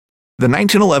The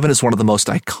 1911 is one of the most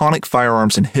iconic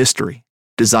firearms in history.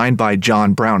 Designed by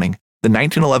John Browning, the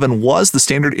 1911 was the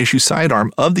standard issue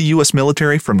sidearm of the U.S.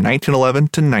 military from 1911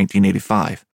 to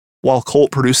 1985. While Colt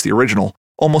produced the original,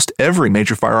 almost every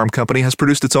major firearm company has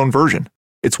produced its own version.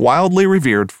 It's wildly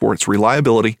revered for its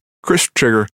reliability, crisp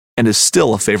trigger, and is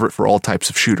still a favorite for all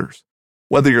types of shooters.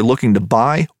 Whether you're looking to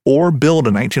buy or build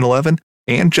a 1911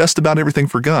 and just about everything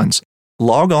for guns,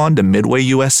 log on to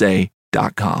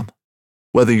MidwayUSA.com.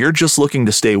 Whether you're just looking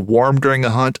to stay warm during a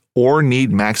hunt or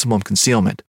need maximum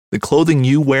concealment, the clothing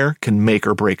you wear can make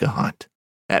or break a hunt.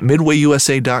 At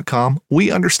MidwayUSA.com, we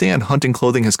understand hunting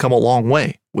clothing has come a long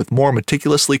way with more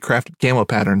meticulously crafted camo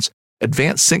patterns,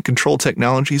 advanced scent control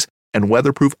technologies, and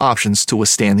weatherproof options to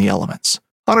withstand the elements.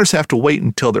 Hunters have to wait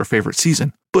until their favorite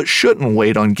season, but shouldn't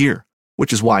wait on gear,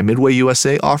 which is why Midway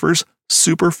USA offers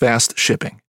super fast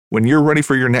shipping. When you're ready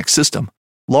for your next system,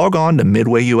 log on to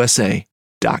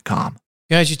MidwayUSA.com.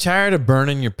 Guys, you tired of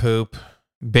burning your poop,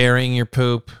 burying your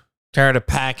poop, tired of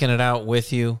packing it out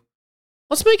with you?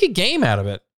 Let's make a game out of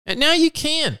it. And now you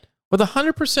can with a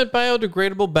 100%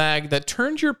 biodegradable bag that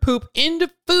turns your poop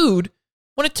into food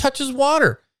when it touches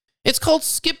water. It's called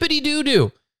Skippity Doo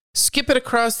Doo. Skip it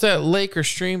across that lake or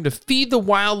stream to feed the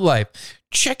wildlife.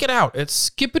 Check it out at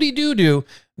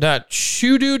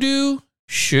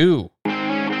skippitydoo-doo.shoo-doo-doo-shoo.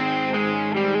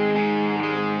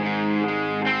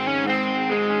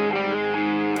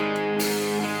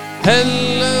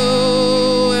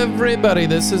 Hello, everybody.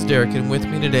 This is Derek, and with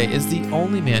me today is the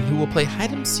only man who will play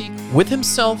hide and seek with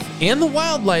himself and the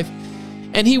wildlife,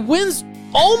 and he wins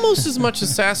almost as much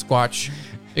as Sasquatch,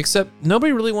 except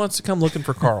nobody really wants to come looking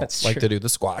for Carl like to do the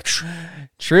Squatch.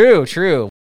 True.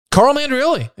 Carl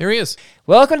Mandrioli, there he is.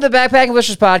 Welcome to the Backpacking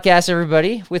Blisters podcast,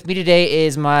 everybody. With me today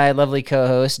is my lovely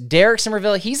co-host, Derek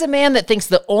Somerville. He's a man that thinks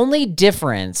the only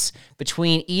difference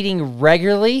between eating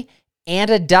regularly and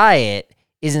a diet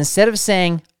is instead of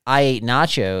saying, I ate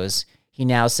nachos, he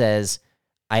now says,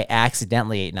 I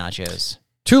accidentally ate nachos.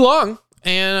 Too long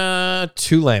and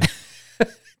too lame.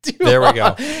 There we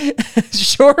go.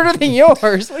 Shorter than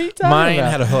yours. What are you talking Mine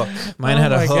about? had a hook. Mine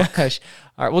had a hook. Gosh.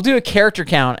 All right, we'll do a character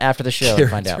count after the show and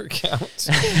find out. Count.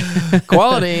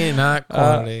 Quality, not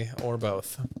quantity, or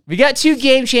both. We got two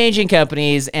game-changing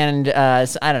companies, and I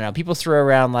don't know, people throw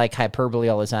around like hyperbole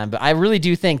all the time, but I really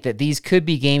do think that these could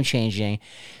be game-changing.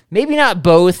 Maybe not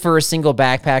both for a single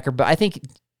backpacker, but I think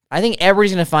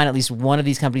everybody's going to find at least one of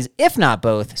these companies, if not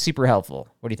both, super helpful.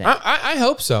 What do you think? I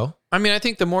hope so. I mean, I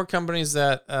think the more companies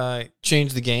that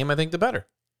change the game, I think the better.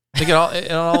 I think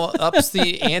it all ups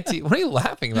the ante. What are you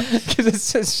laughing about? Because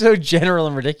it's so general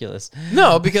and ridiculous.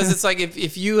 No, because it's like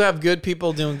if you have good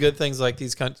people doing good things like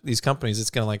these companies, it's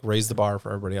going to like raise the bar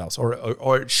for everybody else,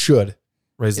 or it should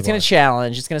raise the bar. It's going to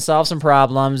challenge. It's going to solve some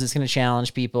problems. It's going to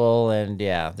challenge people, and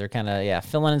they're kind of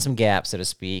filling in some gaps, so to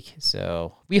speak.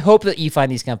 So we hope that you find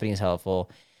these companies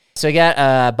helpful. So I got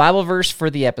a Bible verse for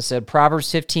the episode, Proverbs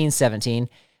 15:17.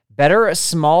 Better a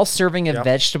small serving of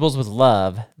vegetables with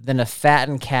love than a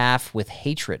fattened calf with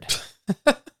hatred.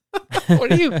 What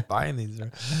are you buying these?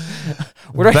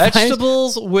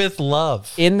 Vegetables with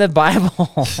love. In the Bible.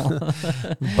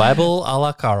 Bible a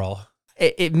la Carl.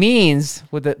 It means,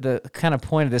 with the kind of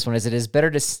point of this one is, it is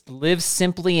better to live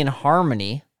simply in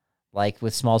harmony, like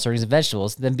with small servings of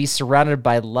vegetables, than be surrounded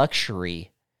by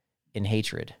luxury in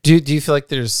hatred. Do you feel like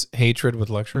there's hatred with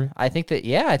luxury? I think that,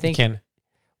 I think... You can.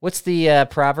 What's the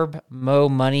proverb? Mo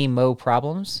money, mo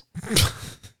problems?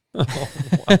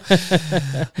 That's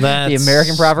the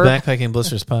American proverb?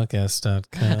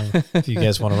 BackpackingBlistersPodcast.com. If you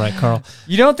guys want to write Carl.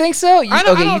 You don't think so? I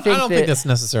don't think that's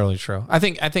necessarily true. I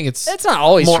think it's not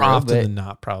always more true, often than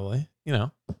not, probably. Yeah.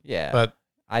 But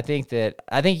I think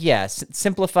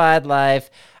simplified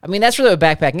life. I mean, that's really what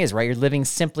backpacking is, right? You're living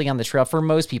simply on the trail. For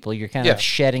most people, you're kind of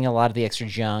shedding a lot of the extra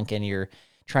junk, and you're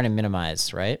trying to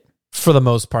minimize, right? For the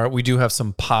most part, we do have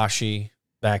some poshy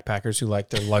backpackers who like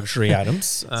their luxury items.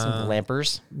 Some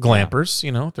glampers.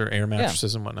 Their air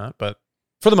mattresses and whatnot. But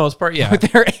for the most part, With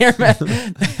their air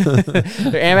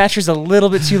mattress a little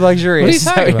bit too luxurious.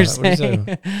 What are you talking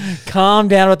about? Calm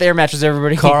down with the air mattress,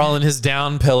 everybody. Carl and his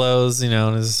down pillows,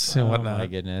 and his whatnot. Oh my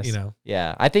goodness.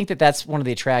 Yeah, I think that's one of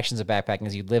the attractions of backpacking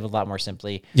is you live a lot more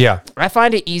simply. Yeah. I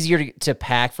find it easier to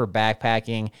pack for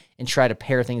backpacking and try to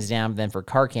pare things down than for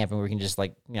car camping, where we can just throw a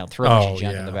bunch of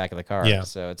junk in the back of the car. Yeah.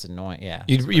 So it's annoying. Yeah.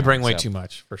 You bring way too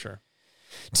much, for sure.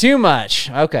 Too much.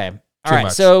 Okay. All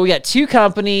right, so we got two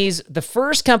companies. The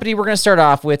first company we're going to start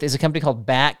off with is a company called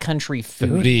Backcountry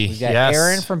Foodie. We got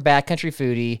Erin from Backcountry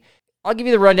Foodie. I'll give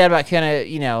you the rundown about kind of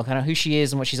who she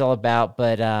is and what she's all about.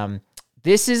 But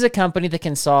this is a company that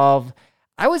can solve,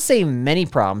 I would say, many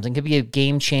problems and could be a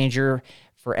game changer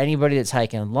for anybody that's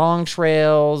hiking long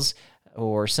trails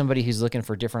or somebody who's looking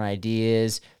for different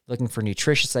ideas, looking for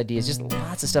nutritious ideas. Just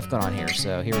lots of stuff going on here.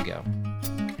 So here we go.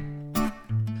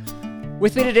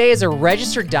 With me today is a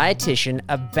registered dietitian,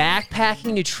 a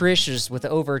backpacking nutritionist with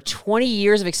over 20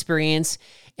 years of experience,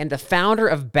 and the founder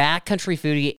of Backcountry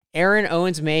Foodie, Erin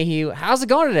Owens Mayhew. How's it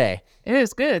going today? It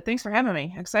is good. Thanks for having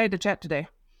me. Excited to chat today.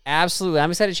 Absolutely. I'm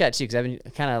excited to chat too because I've been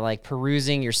kind of like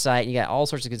perusing your site and you got all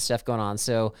sorts of good stuff going on.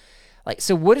 So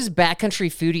what is Backcountry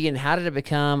Foodie and how did it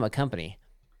become a company?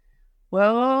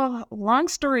 Well, long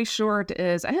story short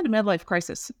is I had a midlife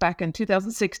crisis back in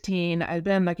 2016. I'd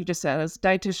been, like you just said, as a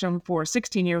dietitian for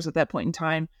 16 years at that point in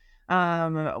time.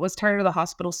 I was tired of the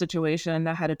hospital situation.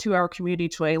 I had a 2-hour commute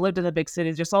each way, lived in a big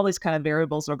city. Just all these kind of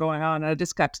variables were going on. And I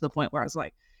just got to the point where I was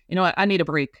like, you know what, I need a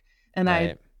break. And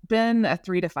Right. I'd been a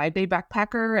 3 to 5 day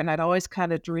backpacker and I'd always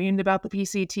kind of dreamed about the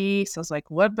PCT. So I was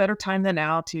like, what better time than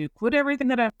now to quit everything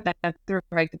that I've done through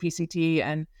like the PCT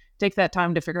and take that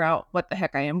time to figure out what the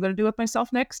heck I am going to do with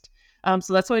myself next.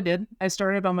 So that's what I did. I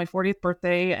started on my 40th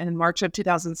birthday in March of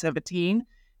 2017.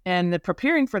 And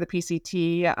preparing for the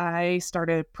PCT, I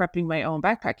started prepping my own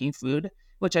backpacking food,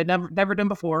 which I'd never done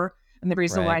before. And the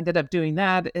reason why I Right. ended up doing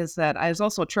that is that I was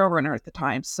also a trail runner at the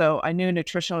time. So I knew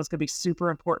nutrition was going to be super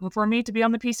important for me to be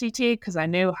on the PCT because I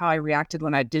knew how I reacted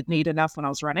when I did eat enough when I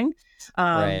was running.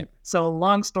 Right. So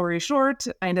long story short,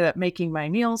 I ended up making my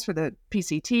meals for the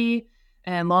PCT.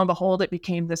 And lo and behold, it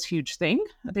became this huge thing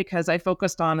because I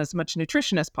focused on as much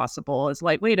nutrition as possible, as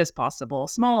lightweight as possible,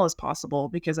 small as possible,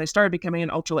 because I started becoming an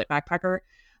ultralight backpacker.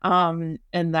 And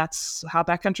that's how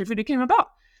Backcountry Foodie came about.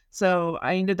 So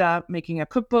I ended up making a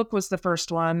cookbook was the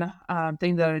first one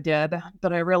thing that I did,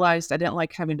 but I realized I didn't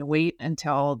like having to wait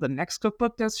until the next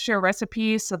cookbook does share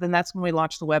recipes. So then that's when we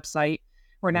launched the website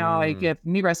where now I give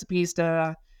new recipes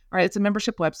to, all right, it's a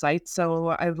membership website. So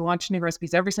I launch new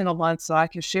recipes every single month so I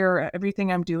can share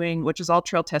everything I'm doing, which is all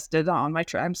trail tested on my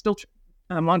I'm still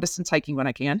long distance hiking when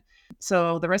I can.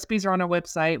 So the recipes are on our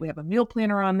website. We have a meal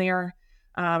planner on there.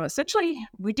 Essentially,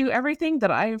 we do everything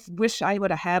that I wish I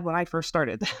would have had when I first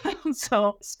started.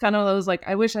 So it's kind of those like,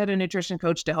 I wish I had a nutrition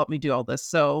coach to help me do all this.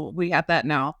 So we have that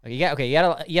now. You got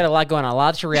a lot going on, a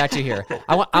lot to react to here.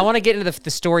 I want to get into the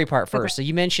story part first. So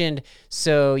you mentioned,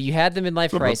 so you had the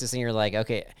midlife crisis, and you're like,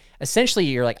 okay, essentially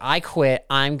you're like, I quit.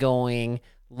 I'm going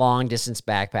long distance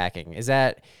backpacking. Is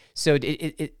that so?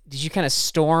 Did you kind of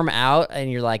storm out, and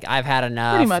you're like, I've had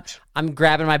enough. Pretty much. I'm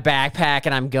grabbing my backpack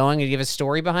and I'm going. Do you have a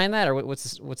story behind that, or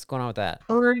what's going on with that?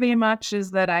 Pretty much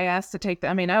is that I asked to take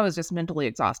I mean, I was just mentally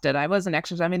exhausted. I wasn't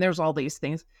exercising. I mean, there's all these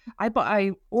things.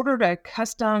 I ordered a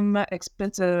custom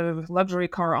expensive luxury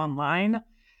car online.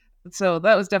 So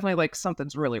that was definitely like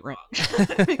something's really wrong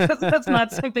because that's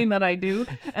not something that I do.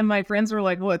 And my friends were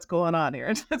like, what's going on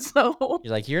here? So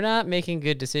You're like, you're not making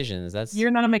good decisions. That's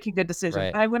you're not making good decisions.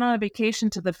 Right. I went on a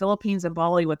vacation to the Philippines and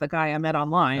Bali with a guy I met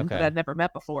online that Okay. I'd never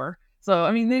met before. So,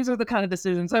 I mean, these are the kind of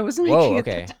decisions I was making Whoa, at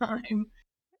okay. the time.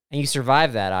 and you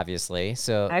survived that, obviously.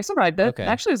 So I survived it. Okay.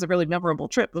 Actually, it was a really memorable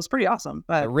trip. It was pretty awesome,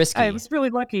 but risky. I was really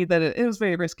lucky that it was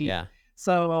very risky. Yeah.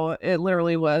 So it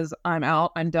literally was, I'm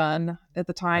out, I'm done. At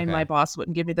the time, Okay. my boss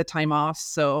wouldn't give me the time off.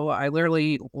 So I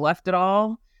literally left it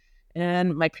all.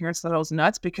 And my parents thought I was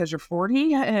nuts because you're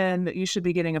 40 and you should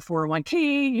be getting a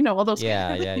 401k, you know, all those Yeah,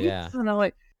 kind of yeah, things. yeah. And I'm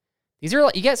like, These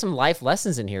are you got some life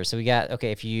lessons in here. So we got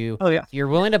okay. If oh, yeah. you're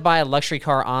willing to buy a luxury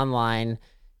car online,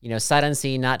 you know, sight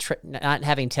unseen, not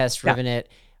having test driven it,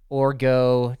 or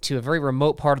go to a very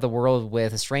remote part of the world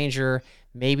with a stranger,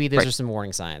 maybe those Right. are some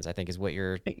warning signs. I think is what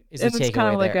is the It's takeaway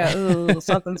kind of like there. ooh,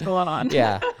 something's going on.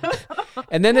 Yeah.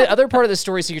 And then the other part of the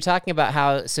story, so you're talking about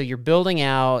how so you're building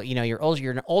out, you know, you're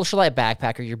an ultralight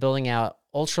backpacker, you're building out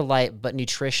ultralight but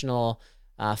nutritional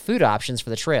food options for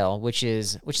the trail, which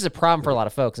is a problem for a lot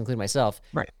of folks, including myself.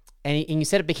 Right. And you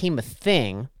said it became a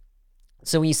thing.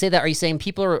 So when you say that, are you saying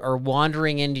people are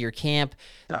wandering into your camp,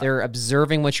 they're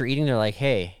observing what you're eating, they're like,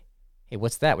 hey,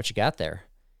 what's that? What you got there?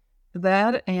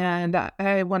 That and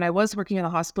when I was working in the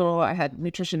hospital, I had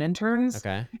nutrition interns.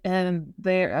 Okay. And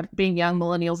they're being young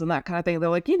millennials and that kind of thing. They're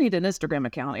like, you need an Instagram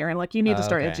account, Erin. Like, you need to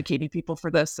start Okay. educating people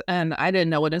for this. And I didn't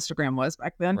know what Instagram was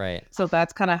back then. Right. So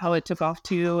that's kind of how it took off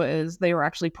too, is they were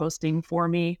actually posting for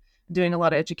me, doing a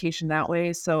lot of education that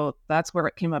way. So that's where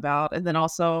it came about. And then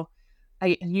also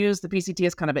I used the PCT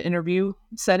as kind of an interview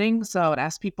setting. So I would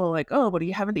ask people like, oh, what are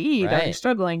you having to eat? Are you Right.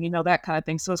 struggling? You know, that kind of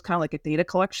thing. So it's kind of like a data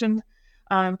collection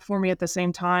for me at the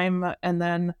same time. And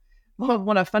then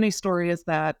One a funny story is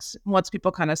that once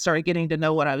people kind of started getting to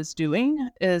know what I was doing,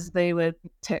 is they would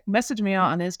message me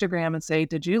out on Instagram and say,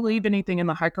 "Did you leave anything in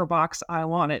the hiker box? I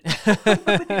want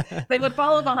it." They would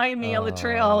follow behind me on the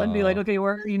trail and be like, Oh. "Okay,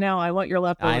 where are you now? I want your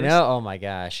leftovers." I know. Oh my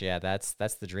gosh. Yeah, that's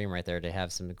the dream right there, to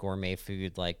have some gourmet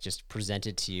food like just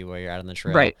presented to you while you're out on the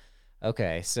trail. Right.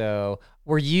 Okay. So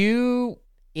were you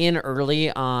in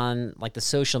early on like the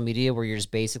social media where you're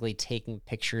just basically taking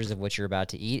pictures of what you're about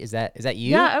to eat? Is that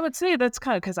you? Yeah, I would say that's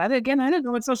kind of because I didn't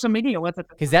know what social media was.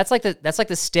 Because that's like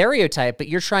the stereotype, but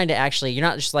you're trying to actually, you're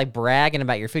not just like bragging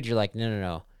about your food. You're like,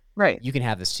 no, Right. you can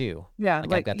have this too. Yeah, Like,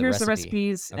 I've like got the here's the recipe.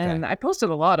 recipes, Okay. and I posted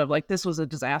a lot of like this was a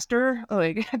disaster.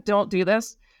 Like, don't do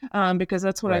this, because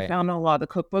that's what I Right. found in a lot of the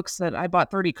cookbooks. That I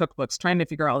bought 30 cookbooks trying to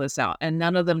figure all this out, and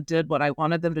none of them did what I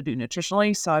wanted them to do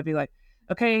nutritionally. So I'd be like,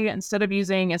 okay, instead of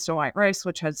using instant white rice,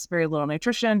 which has very little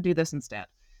nutrition, do this instead.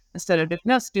 Instead of doing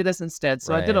this, do this instead.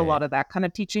 So I did a Right. lot of that kind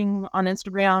of teaching on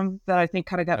Instagram that I think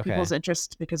kind of got Okay. people's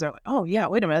interest because they're like, oh yeah,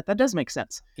 wait a minute, that does make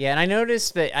sense. Yeah, and I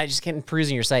noticed that I just kept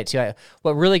perusing your site too.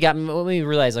 What really got me, what made me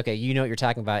realize, okay, you know what you're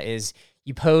talking about, is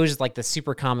you posed like the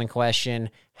super common question,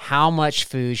 how much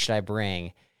food should I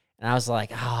bring? And I was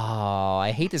like, oh,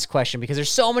 I hate this question because there's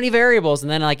so many variables.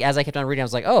 And then like as I kept on reading, I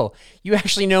was like, oh, you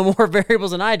actually know more variables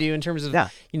than I do in terms of Yeah.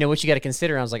 what you got to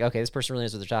consider. And I was like, okay, this person really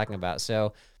knows what they're talking about.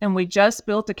 So And we just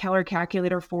built a calorie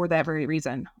calculator for that very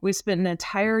reason. We spent an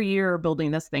entire year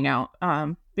building this thing out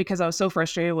because I was so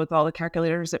frustrated with all the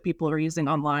calculators that people are using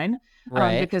online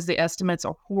right. because the estimates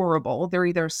are horrible. They're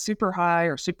either super high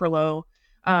or super low.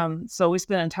 So we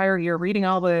spent an entire year reading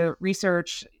all the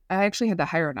research. I actually had to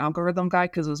hire an algorithm guy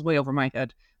because it was way over my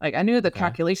head. Like I knew the Okay.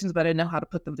 calculations, but I didn't know how to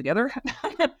put them together.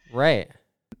 Right.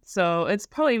 So it's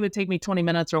probably would take me 20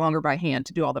 minutes or longer by hand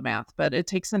to do all the math, but it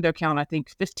takes into account, I think,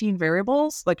 15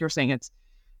 variables. Like you're saying, it's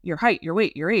your height, your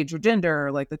weight, your age, your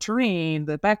gender, like the terrain,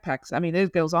 the backpacks. I mean,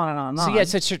 it goes on and on and So on. yeah,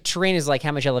 so terrain is like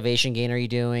how much elevation gain are you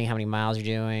doing? How many miles you're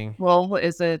doing? Well,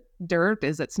 is it dirt?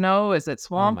 Is it snow? Is it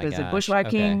swamp? my Is it gosh.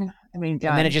 bushwhacking? I mean, yeah,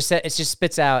 And then it just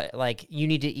spits out like you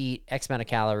need to eat X amount of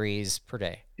calories per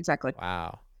day. exactly.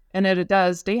 Wow. And it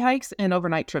does day hikes and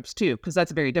overnight trips too, because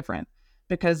that's very different.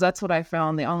 Because that's what I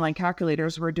found. The online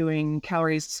calculators were doing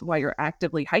calories while you're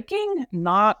actively hiking,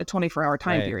 not a 24-hour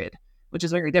time Right. period, which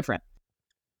is very different.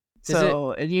 Does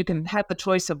So you can have the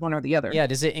choice of one or the other. Yeah,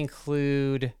 does it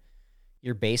include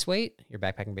your base weight, your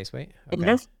backpacking base weight? It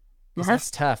does. 'Cause Yes.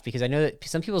 that's tough because I know that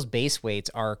some people's base weights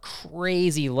are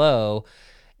crazy low,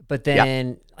 but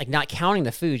then like not counting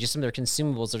the food, just some of their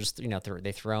consumables are just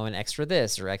they throw in extra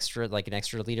this or extra like an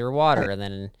extra liter of water, Right. and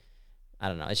then I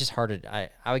don't know. It's just hard to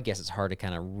I would guess it's hard to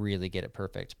kind of really get it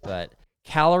perfect, but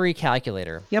calorie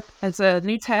calculator. Yep. It's a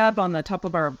new tab on the top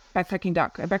of our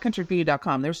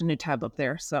backcountryview.com. There's a new tab up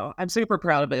there. So I'm super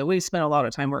proud of it. We spent a lot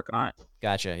of time working on it.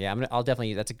 Gotcha. Yeah, I'll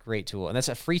definitely. That's a great tool, and that's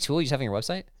a free tool you just have on your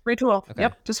website. Free tool. Okay.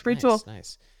 Yep. Just free Nice, tool.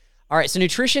 Nice. All right. So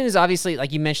nutrition is obviously,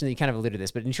 like you mentioned, that you kind of alluded to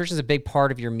this, but nutrition is a big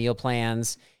part of your meal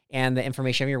plans and the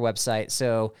information on your website.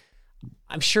 So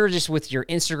I'm sure just with your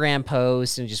Instagram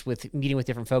posts and just with meeting with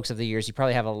different folks over the years, you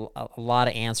probably have a lot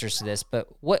of answers to this. But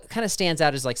what kind of stands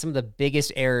out is like some of the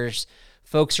biggest errors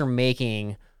folks are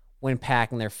making when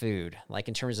packing their food, like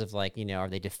in terms of like, are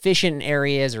they deficient in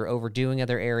areas or overdoing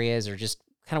other areas, or just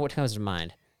kind of what comes to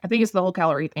mind? I think it's the whole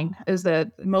calorie thing is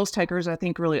that most hikers, I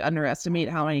think, really underestimate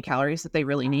how many calories that they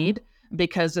really need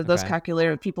because of those Okay.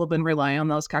 calculators. People have been relying on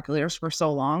those calculators for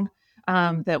so long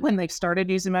that when they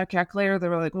started using my calculator, they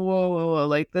were like, whoa,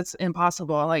 like that's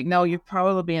impossible. I'm like, no, you're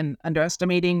probably been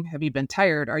underestimating. Have you been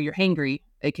tired? Are you hangry,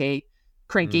 aka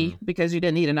cranky because you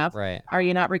didn't eat enough? Right. Are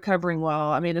you not recovering well?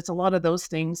 I mean, it's a lot of those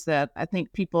things that I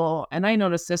think people, and I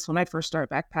noticed this when I first started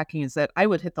backpacking, is that I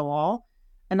would hit the wall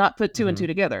and not put two and two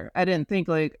together. I didn't think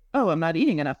like, oh, I'm not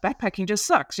eating enough. Backpacking just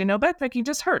sucks. Backpacking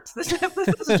just hurts. This is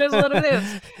just what it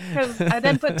is. Because I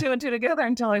didn't put two and two together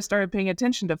until I started paying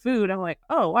attention to food. I'm like,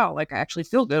 oh, wow, like I actually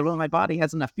feel good when my body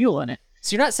has enough fuel in it.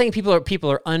 So you're not saying people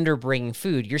are under bringing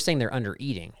food. You're saying they're under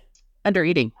eating. Under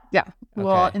eating. Yeah.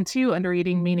 Well, Okay. and two, under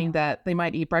eating, meaning that they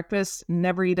might eat breakfast,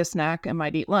 never eat a snack, and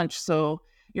might eat lunch. So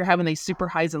you're having these super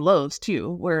highs and lows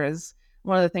too. Whereas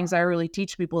one of the things I really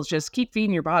teach people is just keep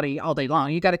feeding your body all day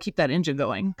long. You got to keep that engine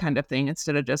going kind of thing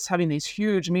instead of just having these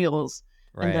huge meals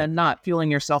Right. and then not fueling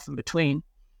yourself in between.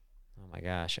 Oh my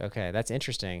gosh. Okay, that's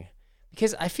interesting.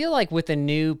 Because I feel like with the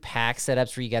new pack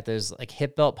setups where you got those like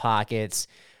hip belt pockets,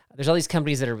 there's all these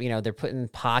companies that are, they're putting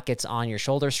pockets on your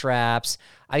shoulder straps.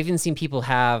 I've even seen people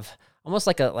have almost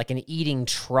like an eating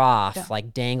trough,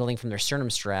 like dangling from their sternum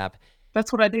strap.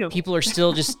 That's what I do. People are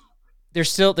still just They're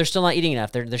still not eating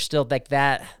enough. They're still like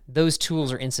that. Those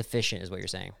tools are insufficient, is what you're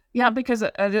saying. Yeah, because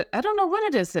I don't know what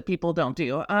it is that people don't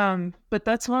do. But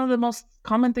that's one of the most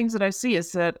common things that I see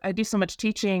is that I do so much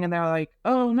teaching and they're like,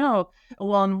 oh no.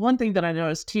 Well, and one thing that I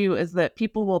noticed too is that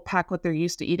people will pack what they're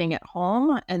used to eating at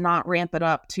home and not ramp it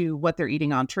up to what they're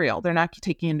eating on trail. They're not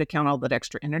taking into account all that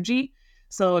extra energy.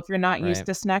 So if you're not used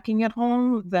to snacking at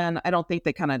home, then I don't think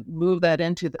they kind of move that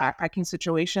into the backpacking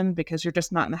situation because you're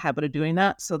just not in the habit of doing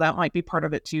that. So that might be part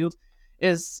of it too,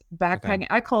 is backpacking. Okay.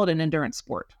 I call it an endurance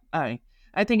sport. I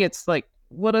think it's like,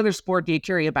 what other sport do you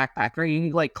carry a backpack? Are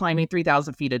you like climbing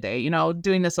 3,000 feet a day, you know,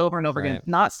 doing this over and over again,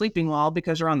 not sleeping well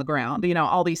because you're on the ground, you know,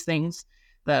 all these things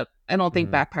that I don't think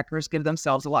backpackers give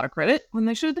themselves a lot of credit when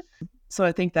they should. So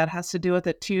I think that has to do with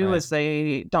it too, as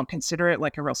they don't consider it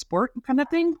like a real sport kind of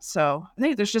thing. So I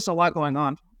think there's just a lot going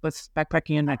on with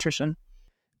backpacking and nutrition.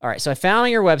 All right. So I found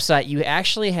on your website, you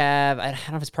actually have, I don't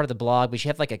know if it's part of the blog, but you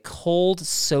have like a cold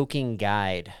soaking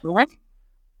guide. What?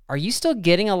 Are you still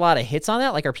getting a lot of hits on that?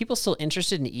 Like, are people still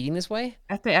interested in eating this way?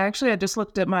 I just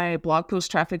looked at my blog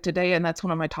post traffic today, and that's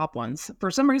one of my top ones.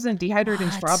 For some reason,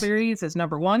 dehydrating strawberries is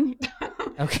number one.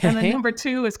 Okay. And then number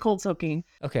two is cold soaking.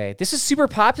 Okay. This is super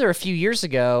popular a few years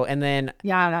ago, and then...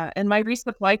 Yeah, and my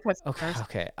resupply was...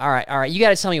 Okay. All right. You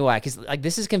got to tell me why, because like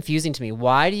this is confusing to me.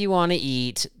 Why do you want to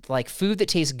eat like food that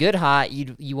tastes good hot?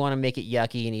 You want to make it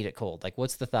yucky and eat it cold. Like,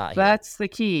 what's the thought here? That's the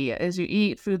key, is you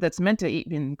eat food that's meant to eat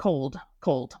in cold.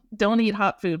 Don't eat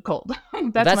hot food cold.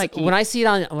 That's my key. When I see it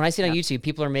on YouTube,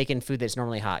 people are making food that's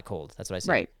normally hot cold. That's what I see.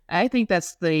 Right. I think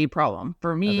that's the problem.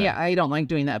 For me, I don't like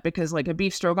doing that because like a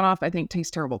beef stroganoff, I think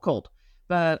tastes terrible cold.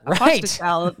 But a pasta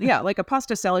salad, like a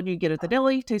pasta salad you get at the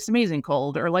deli tastes amazing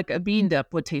cold, or like a bean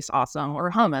dip would taste awesome, or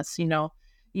hummus, you know,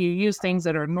 you use things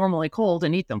that are normally cold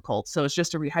and eat them cold. So it's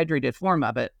just a rehydrated form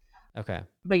of it. Okay.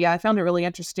 But yeah, I found it really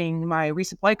interesting. My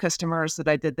resupply customers that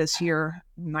I did this year,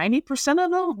 90%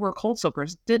 of them were cold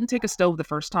soakers, didn't take a stove the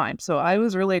first time. So I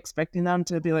was really expecting them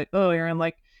to be like, oh, Aaron,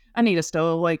 like, I need a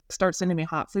stove, like, start sending me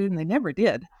hot food. And they never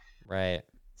did. Right.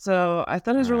 So I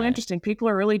thought it was really interesting. People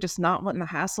are really just not wanting the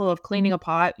hassle of cleaning a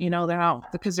pot. You know, they're not,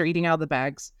 because they're eating out of the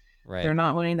bags. Right. They're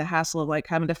not wanting the hassle of like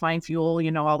having to find fuel, you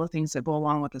know, all the things that go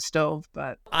along with the stove.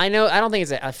 But I don't think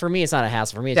for me, it's not a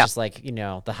hassle. For me, it's just like, you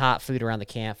know, the hot food around the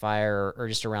campfire or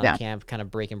just around the camp, kind of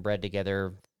breaking bread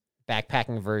together.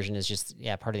 Backpacking version is just,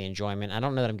 part of the enjoyment. I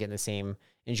don't know that I'm getting the same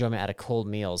enjoyment out of cold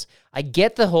meals. I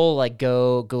get the whole like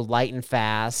go light and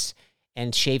fast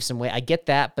and shave some weight. I get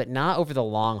that, but not over the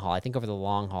long haul. I think over the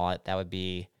long haul, that would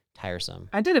be tiresome.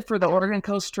 I did it for the Oregon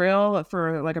Coast Trail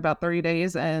for like about 30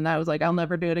 days, and I was like, I'll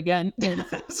never do it again.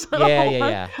 So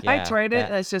yeah. I tried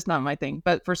it. It's just not my thing.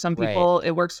 But for some people,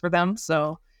 it works for them.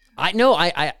 So I know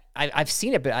I've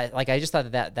seen it, but I just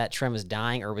thought that trend was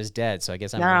dying or was dead. So I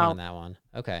guess I'm wrong on that one.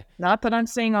 Okay. Not that I'm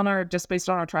seeing just based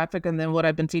on our traffic and then what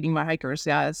I've been feeding my hikers.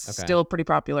 Yeah, it's still pretty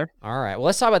popular. All right. Well,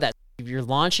 let's talk about that. If you're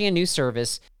launching a new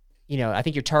service, you know, I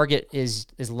think your target is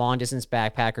long distance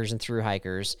backpackers and through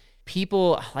hikers.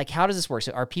 People, like, how does this work?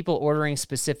 So are people ordering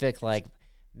specific like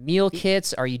meal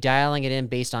kits? Are you dialing it in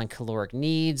based on caloric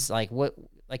needs? Like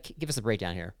give us a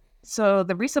breakdown here. So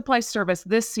the resupply service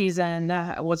this season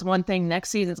was one thing. Next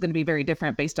season is going to be very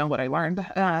different based on what I learned.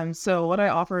 So what I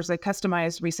offer is a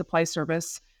customized resupply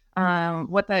service.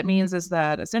 What that means is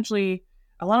that essentially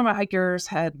a lot of my hikers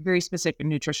had very specific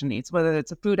nutrition needs, whether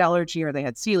it's a food allergy or they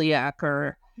had celiac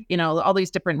or, you know, all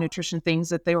these different nutrition things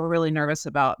that they were really nervous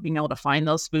about being able to find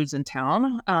those foods in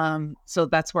town. So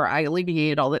that's where I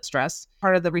alleviated all that stress.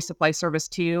 Part of the resupply service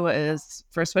too is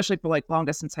especially for like long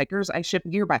distance hikers, I ship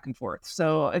gear back and forth.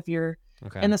 So if you're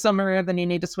in the summer, then you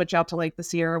need to switch out to like the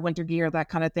Sierra winter gear, that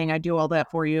kind of thing. I do all that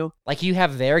for you. Like you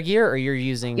have their gear or you're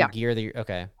using gear that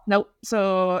okay. Nope.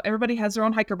 So everybody has their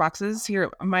own hiker boxes here.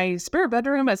 My spare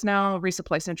bedroom is now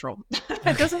Resupply Central.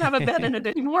 It doesn't have a bed in it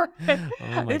anymore.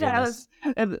 It has,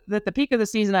 at the peak of the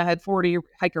season, I had 40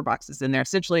 hiker boxes in there.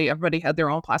 Essentially, everybody had their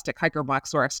own plastic hiker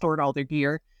box where I stored all their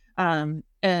gear.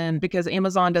 And because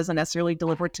Amazon doesn't necessarily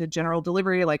deliver to general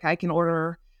delivery, like I can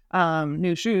order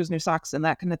new shoes, new socks, and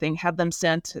that kind of thing, have them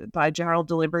sent by general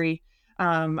delivery.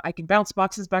 I can bounce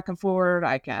boxes back and forward.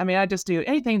 I just do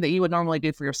anything that you would normally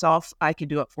do for yourself. I can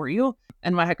do it for you.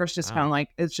 And my hikers just found like,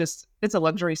 it's a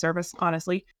luxury service,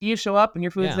 honestly. You show up and your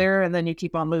food's there and then you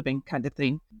keep on moving kind of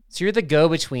thing. So you're the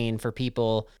go-between for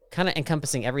people, kind of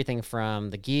encompassing everything from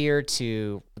the gear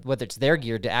to whether it's their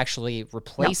gear to actually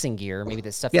replacing gear, maybe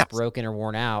the stuff that's broken or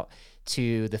worn out,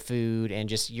 to the food, and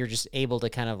you're just able to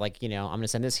kind of like, you know, I'm going to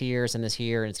send this here,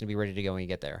 and it's going to be ready to go when you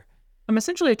get there. I'm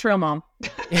essentially a trail mom.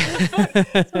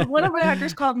 So one of my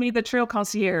hackers called me the trail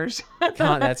concierge.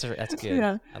 That's good.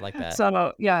 Yeah. I like that.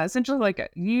 So yeah, essentially like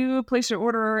you place your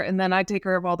order and then I take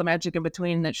care of all the magic in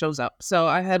between that shows up. So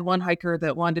I had one hiker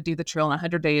that wanted to do the trail in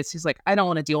 100 days. He's like, I don't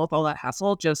want to deal with all that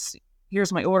hassle. Just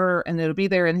here's my order and it'll be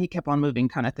there. And he kept on moving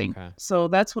kind of thing. Okay. So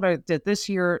that's what I did this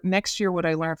year. Next year, what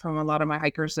I learned from a lot of my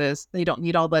hikers is they don't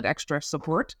need all that extra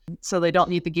support. So they don't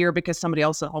need the gear because somebody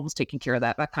else at home is taking care of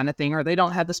that kind of thing. Or they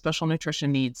don't have the special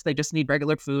nutrition needs. They just need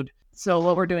regular food. So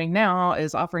what we're doing now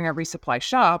is offering a resupply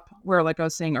shop where, like I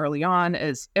was saying early on,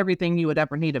 is everything you would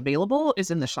ever need available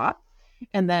is in the shop.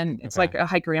 And then it's like a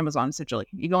hiker Amazon, essentially.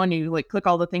 You go and you like click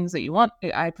all the things that you want.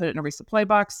 I put it in a resupply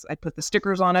box. I put the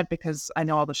stickers on it because I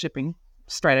know all the shipping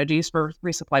strategies for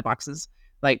resupply boxes,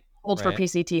 like hold for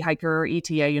PCT, hiker,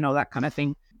 ETA, that kind of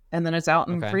thing. And then it's out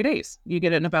in 3 days. You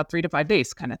get it in about 3 to 5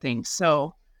 days kind of thing.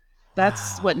 So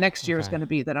that's what next year is going to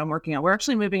be that I'm working on. We're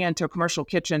actually moving into a commercial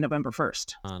kitchen November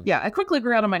 1st. Yeah, I quickly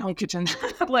grew out of my home kitchen.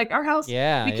 Like our house, we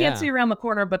can't see around the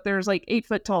corner, but there's like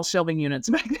 8-foot tall shelving units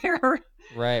back there.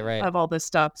 Right. Of all this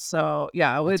stuff. So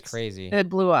yeah, it's crazy. It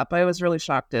blew up. I was really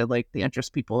shocked at like the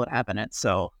interest people would have in it.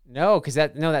 So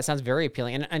that sounds very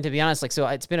appealing. And to be honest, like, so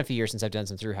it's been a few years since I've done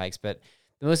some through hikes, but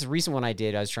the most recent one I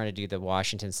did, I was trying to do the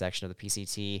Washington section of the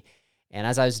PCT. And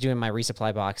as I was doing my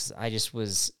resupply box, I just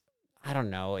was, I don't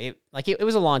know, it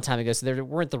was a long time ago, so there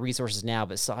weren't the resources now,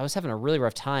 but so I was having a really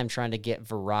rough time trying to get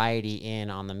variety in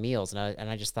on the meals. And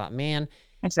I just thought, man,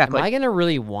 exactly. Am I going to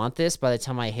really want this by the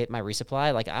time I hit my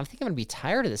resupply? Like, I think I'm going to be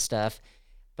tired of this stuff,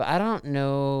 but I don't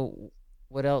know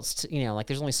what else like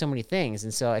there's only so many things.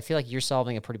 And so I feel like you're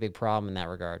solving a pretty big problem in that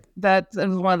regard. That's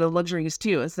one of the luxuries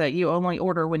too, is that you only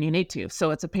order when you need to.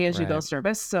 So it's a pay-as-you-go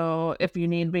service. So if you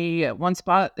need me at one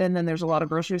spot and then there's a lot of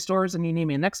grocery stores and you need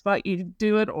me in the next spot, you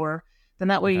do it. Or then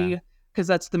that way, because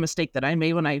that's the mistake that I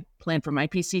made when I planned for my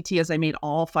PCT, is I made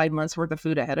all 5 months worth of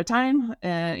food ahead of time.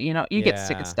 And, you get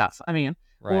sick of stuff. I mean,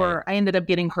 or I ended up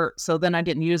getting hurt. So then I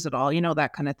didn't use it all,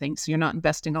 that kind of thing. So you're not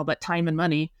investing all that time and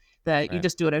money that you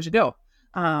just do it as you go.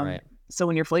 So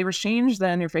when your flavors change,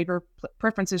 then your flavor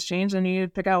preferences change and you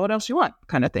pick out what else you want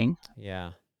kind of thing.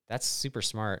 Yeah, that's super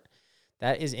smart.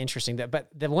 That is interesting. But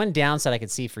the one downside I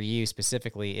could see for you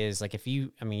specifically is like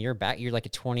you're like a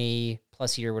 20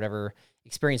 plus year, whatever,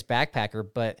 experienced backpacker,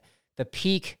 but the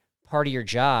peak part of your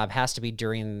job has to be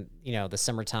during, the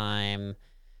summertime,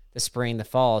 the spring, the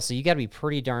fall. So you got to be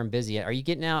pretty darn busy. Are you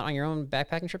getting out on your own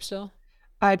backpacking trip still?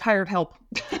 I've hired help.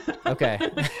 Okay.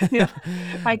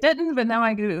 I didn't, but now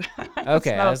I do.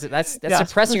 Okay. So, that's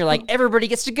depressing. You're like, everybody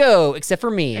gets to go except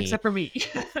for me.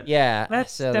 Yeah.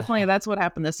 That's what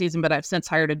happened this season, but I've since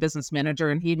hired a business manager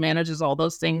and he manages all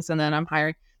those things. And then I'm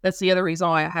hiring. That's the other reason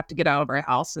why I have to get out of our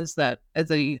house is that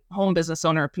as a home business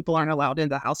owner, people aren't allowed in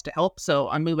the house to help. So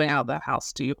I'm moving out of the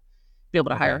house to be able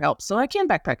to hire help so I can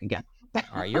backpack again. All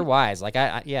right. You're wise. Like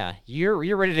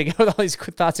you're ready to go with all these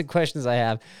thoughts and questions I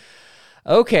have.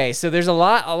 Okay, so there's a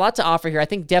lot to offer here. I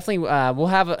think definitely we'll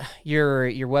have your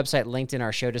website linked in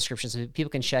our show description so people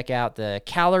can check out the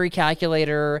calorie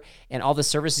calculator and all the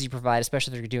services you provide,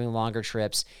 especially if you're doing longer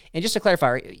trips. And just to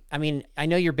clarify, I mean, I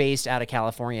know you're based out of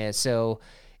California, so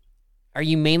are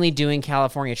you mainly doing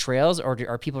California trails, or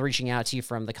are people reaching out to you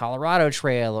from the Colorado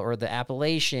Trail or the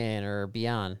Appalachian or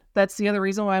beyond? That's the other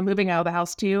reason why I'm moving out of the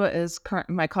house too, is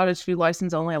my cottage food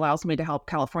license only allows me to help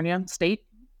California state.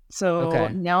 So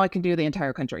now I can do the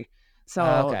entire country.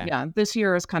 So this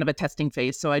year is kind of a testing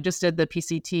phase. So I just did the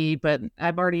PCT, but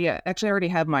I've already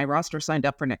have my roster signed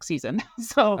up for next season.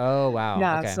 So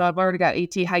so I've already got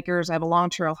AT hikers. I have a long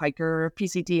trail hiker,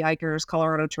 PCT hikers,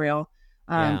 Colorado Trail.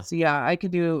 So I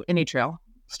could do any trail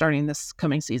starting this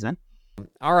coming season.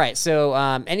 All right. So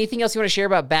anything else you want to share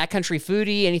about Backcountry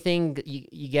Foodie? Anything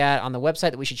you got on the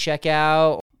website that we should check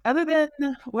out? Other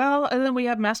than we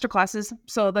have master classes.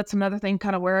 So that's another thing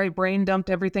kind of where I brain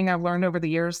dumped everything I've learned over the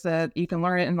years that you can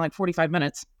learn it in like 45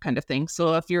 minutes kind of thing.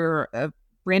 So if you're a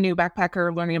brand new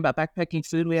backpacker learning about backpacking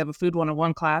food, we have a food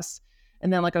 101 class.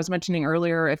 And then like I was mentioning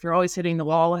earlier, if you're always hitting the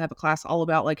wall, I have a class all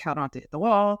about like how not to hit the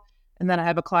wall. And then I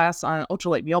have a class on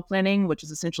ultralight meal planning, which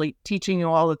is essentially teaching you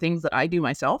all the things that I do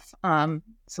myself.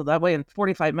 So that way in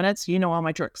 45 minutes, you know all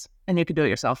my tricks and you can do it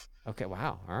yourself. Okay.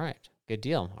 Wow. All right. Good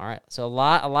deal. All right. So a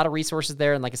lot of resources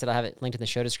there. And like I said, I'll have it linked in the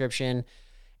show description.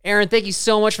 Erin, thank you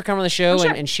so much for coming on the show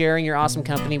and sharing your awesome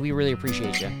company. We really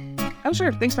appreciate you. Oh,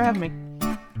 sure. Thanks for having me.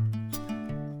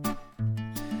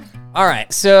 All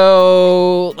right.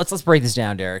 So let's break this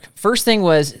down, Derek. First thing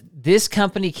was this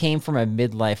company came from a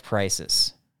midlife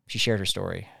crisis. She shared her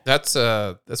story. That's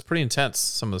pretty intense,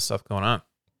 some of the stuff going on.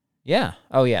 Yeah.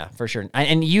 Oh, yeah, for sure.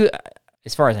 And you,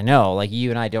 as far as I know, like you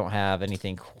and I don't have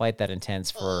anything quite that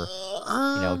intense for,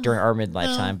 during our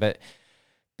midlife time. But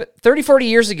 30, 40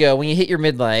 years ago, when you hit your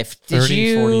midlife, did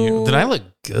 30, 40 years. Did I look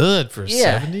good for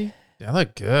 70? I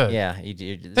look good. Yeah, you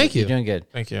did. Thank you. You're doing good.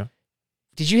 Thank you.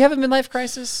 Did you have a midlife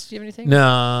crisis? Do you have anything?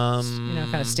 No.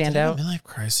 Kind of stand out? Midlife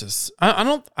crisis.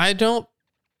 I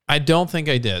don't think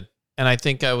I did. And I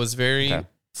think I was very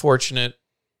fortunate.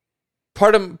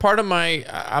 Part of my,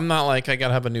 I'm not like I got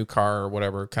to have a new car or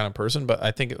whatever kind of person, but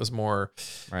I think it was more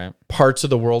parts of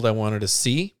the world I wanted to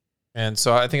see. And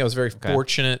so I think I was very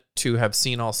fortunate to have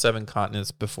seen all 7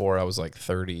 continents before I was like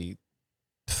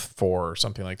 34 or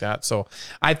something like that. So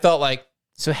I felt like.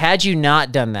 So had you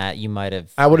not done that, you might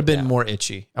have. I would have been more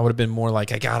itchy. I would have been more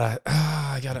like, I gotta,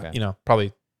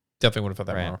 probably definitely would have felt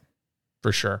that more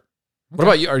for sure. What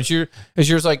about you? Is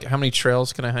yours like, how many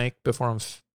trails can I hike before I'm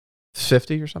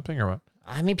 50 or something, or what?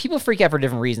 I mean, people freak out for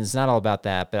different reasons. It's not all about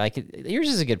that, but yours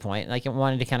is a good point. Like, I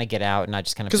wanted to kind of get out and not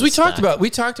just kind of. Because we talked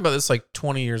about this like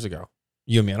 20 years ago.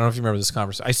 You and me. I don't know if you remember this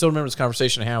conversation. I still remember this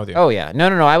conversation I had with you. Oh yeah, no.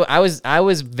 I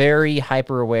was very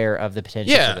hyper aware of the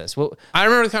potential for this. Well, I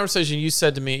remember the conversation you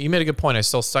said to me. You made a good point. I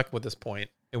still stuck with this point.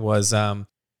 It was,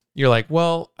 you're like,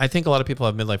 well, I think a lot of people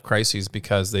have midlife crises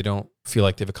because they don't feel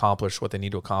like they've accomplished what they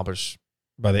need to accomplish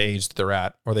by the age that they're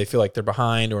at, or they feel like they're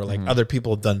behind, or like other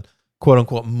people have done quote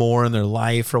unquote more in their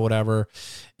life or whatever.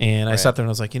 And I sat there and I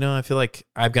was like, I feel like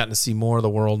I've gotten to see more of the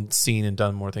world, seen and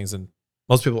done more things than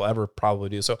most people ever probably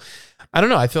do. So I don't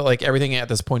know. I feel like everything at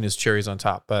this point is cherries on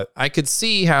top, but I could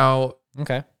see how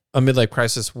a midlife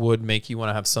crisis would make you want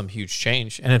to have some huge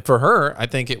change. And for her, I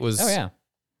think it was,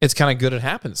 it's kind of good it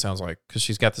happened, it sounds like, because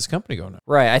she's got this company going on.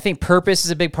 Right. I think purpose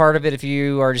is a big part of it. If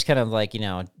you are just kind of like,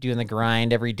 doing the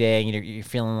grind every day, and you're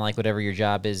feeling like whatever your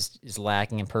job is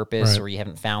lacking in purpose, or you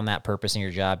haven't found that purpose in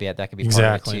your job yet, that could be part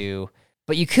of it too.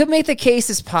 But you could make the case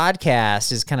this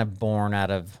podcast is kind of born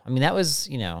out of, that was,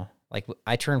 like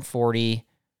I turned 40,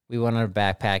 we went on a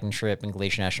backpacking trip in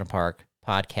Glacier National Park.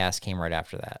 Podcast came right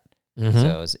after that.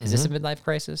 So is this a midlife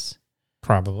crisis?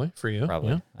 Probably for you.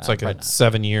 Probably. Yeah. It's like a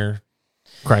 7-year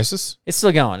crisis. It's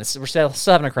still going. We're still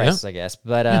having a crisis, I guess.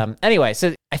 But anyway,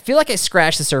 so I feel like I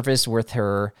scratched the surface with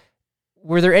her.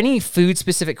 Were there any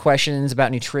food-specific questions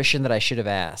about nutrition that I should have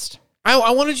asked?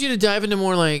 I wanted you to dive into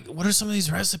more like, what are some of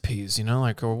these recipes,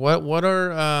 like, or what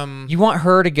are... You want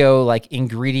her to go like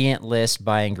ingredient list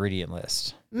by ingredient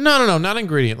list. No, not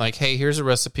ingredient. Like, hey, here's a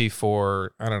recipe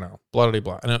for, I don't know, blah, blah,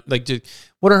 blah. And like,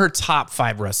 what are her top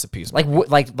 5 recipes? Like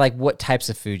what types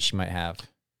of food she might have?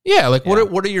 Yeah, like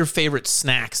what are your favorite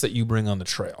snacks that you bring on the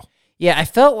trail? Yeah, I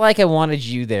felt like I wanted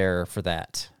you there for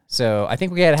that. So I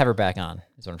think we got to have her back on,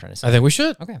 is what I'm trying to say. I think we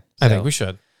should. Okay. I think we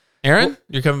should. Aaron,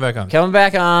 you're coming back on. Coming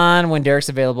back on when Derek's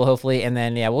available, hopefully. And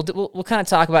then, we'll kind of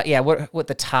talk about, what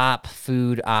the top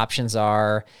food options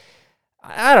are.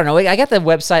 I don't know. I got the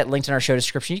website linked in our show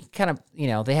description. You can kind of,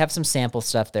 they have some sample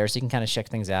stuff there, so you can kind of check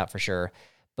things out for sure.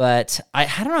 But I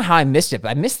don't know how I missed it, but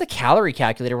I missed the calorie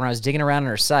calculator when I was digging around on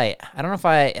her site. I don't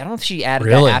know if she added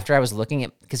that after I was looking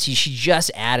at, because she just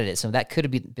added it, so that could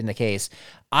have been the case.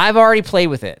 I've already played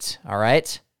with it. All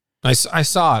right. I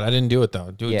saw it. I didn't do it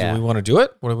though. Do we want to do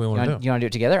it? What do we want to do? You want to do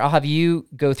it together? I'll have you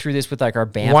go through this with like our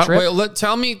Banff trip. Wait,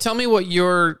 tell me what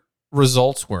your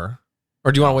results were.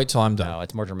 Or do you want to wait till I'm done? No,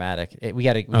 it's more dramatic. We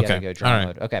got to go drama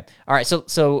mode. Okay. All right. So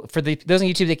for those on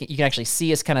YouTube, you can actually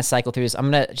see us kind of cycle through this. I'm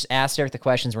going to just ask Derek the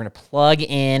questions. We're going to plug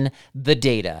in the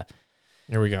data.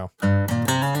 Here we go.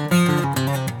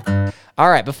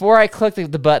 All right. Before I click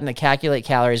the button that calculate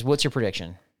calories, what's your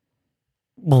prediction?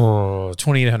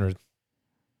 2,800.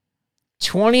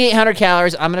 2,800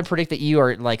 calories. I'm going to predict that you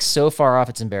are like so far off,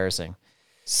 it's embarrassing.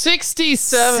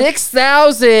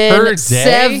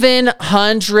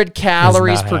 6,700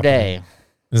 calories per day.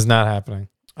 It's not happening.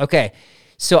 Okay.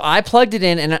 So I plugged it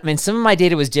in, and some of my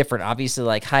data was different, obviously,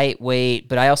 like height, weight,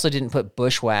 but I also didn't put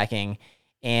bushwhacking.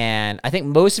 And I think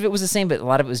most of it was the same, but a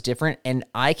lot of it was different. And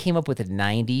I came up with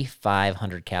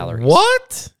 9,500 calories.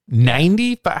 What?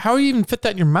 90? How do you even fit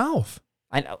that in your mouth?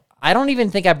 I know. I don't even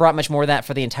think I brought much more than that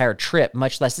for the entire trip,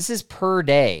 much less. This is per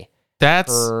day.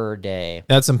 Per day.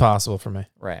 That's impossible for me.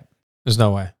 Right. There's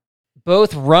no way.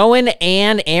 Both Rowan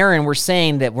and Aaron were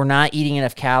saying that we're not eating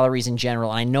enough calories in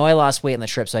general. And I know I lost weight on the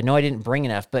trip, so I know I didn't bring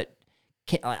enough, but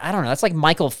I don't know. That's like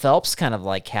Michael Phelps kind of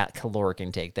like caloric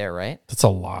intake there, right? That's a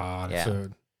lot of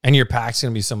food. And your pack's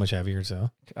going to be so much heavier, too.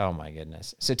 Oh, my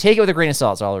goodness. So take it with a grain of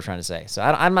salt is all we're trying to say. So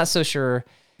I'm not so sure.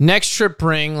 Next trip,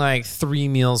 bring like 3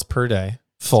 meals per day.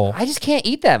 Full. I just can't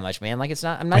eat that much, man. Like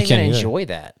I'm not even going to enjoy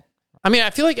that. I mean,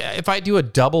 I feel like if I do a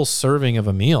double serving of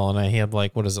a meal and I have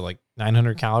like, what is it, like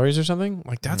 900 calories or something?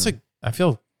 Like that's I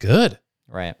feel good.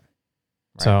 Right.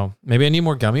 So maybe I need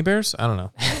more gummy bears. I don't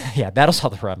know. Yeah, that'll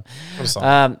solve the problem.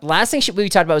 Last thing we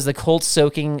talked about was the cold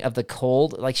soaking of the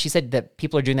cold. Like she said that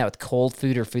people are doing that with cold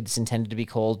food or food that's intended to be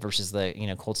cold versus the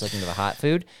cold soaking of the hot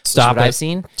food. Stop it. I've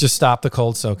seen. Just stop the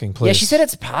cold soaking, please. Yeah, she said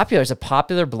it's popular. It's a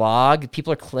popular blog.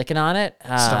 People are clicking on it.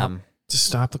 Just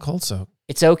stop the cold soak.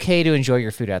 It's okay to enjoy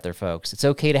your food out there, folks. It's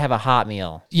okay to have a hot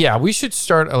meal. Yeah, we should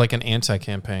start like an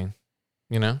anti-campaign.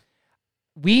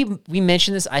 We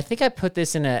mentioned this. I think I put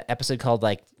this in an episode called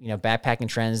backpacking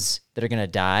trends that are going to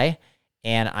die.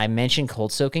 And I mentioned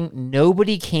cold soaking.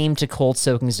 Nobody came to cold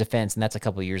soaking's defense, and that's a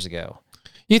couple of years ago.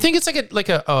 You think it's like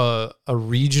a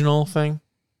regional thing?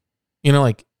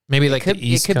 Like maybe like the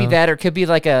East It could be that, or it could be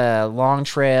like a long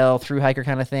trail through hiker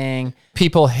kind of thing.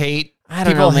 People hate. I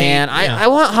don't know, man. I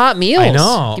want hot meals. I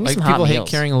know. Give me some people hot hate meals.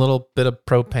 carrying a little bit of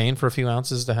propane for a few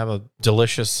ounces to have a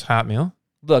delicious hot meal.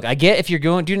 Look, I get if you're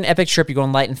doing an epic trip, you're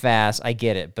going light and fast. I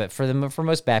get it, but for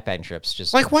most backpacking trips,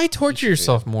 just why torture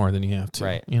yourself more than you have to?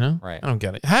 Right. Right. I don't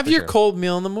get it. Have your cold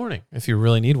meal in the morning if you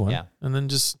really need one. Yeah. And then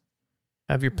just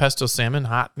have your pesto salmon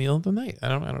hot meal at the night. I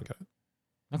don't get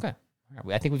it. Okay. All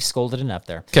right. I think we've scolded enough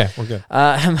there. Okay, we're good.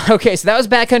 Okay, so that was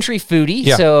Backcountry Foodie.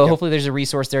 Yeah, So yeah. hopefully there's a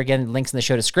resource there. Again, links in the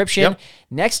show description. Yep.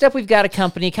 Next up, we've got a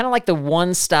company kind of like the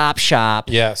one-stop shop.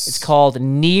 Yes. It's called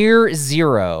Near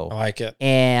Zero. I like it.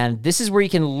 And this is where you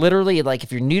can literally, like,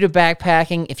 if you're new to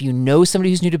backpacking, if you know somebody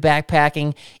who's new to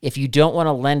backpacking, if you don't want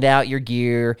to lend out your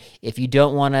gear, if you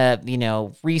don't want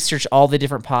to, research all the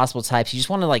different possible types, you just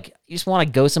want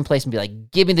to go someplace and be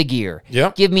like, give me the gear.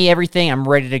 Yep. Give me everything. I'm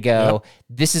ready to go. Yep.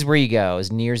 This is where you go, is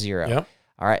Near Zero. Yep.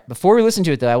 All right. Before we listen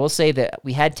to it, though, I will say that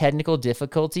we had technical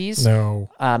difficulties. No.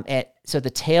 So the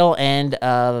tail end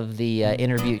of the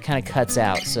interview kind of cuts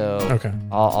out. So Okay.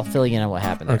 I'll fill you in on what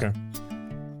happened there.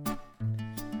 Okay.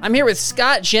 I'm here with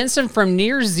Scott Jensen from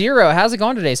Near Zero. How's it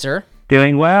going today, sir?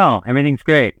 Doing well. Everything's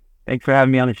great. Thanks for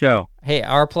having me on the show. Hey,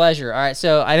 our pleasure. All right.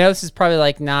 So I know this is probably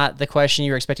like not the question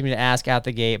you were expecting me to ask out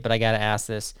the gate, but I got to ask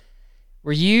this.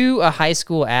 Were you a high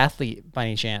school athlete by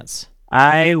any chance?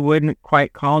 I wouldn't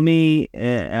quite call me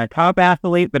a top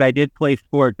athlete, but I did play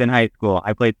sports in high school.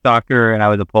 I played soccer and I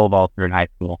was a pole vaulter in high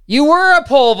school. You were a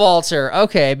pole vaulter.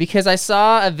 Okay, because I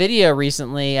saw a video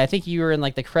recently. I think you were in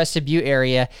like the Crested Butte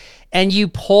area, and you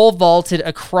pole vaulted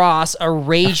across a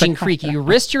raging creek. You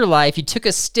risked your life. You took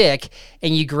a stick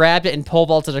and you grabbed it and pole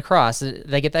vaulted across.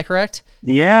 Did I get that correct?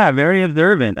 Yeah, very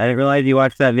observant. I didn't realize you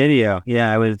watched that video.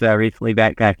 Yeah, I was recently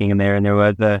backpacking in there, and there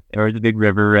was a big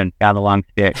river and got a long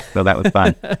stick, so that was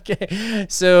fun. Okay,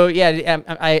 so yeah,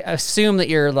 I assume that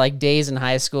your like days in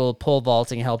high school pole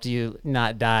vaulting helped you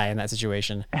not die in that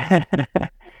situation.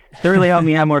 Certainly helped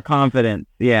me have more confidence.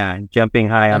 Yeah, jumping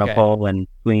high on a pole and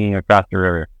swinging across the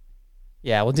river.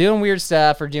 Yeah, well, doing weird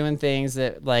stuff or doing things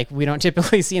that we don't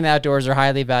typically see in the outdoors are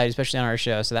highly valued, especially on our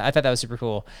show. So I thought that was super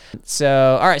cool.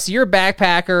 So, all right, so you're a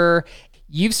backpacker.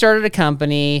 You've started a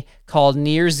company called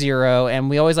Near Zero, and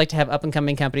we always like to have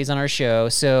up-and-coming companies on our show.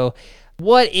 So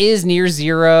what is Near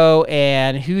Zero,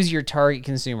 and who's your target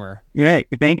consumer? Great,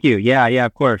 thank you. Yeah,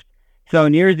 of course. So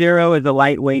Near Zero is a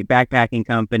lightweight backpacking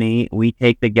company. We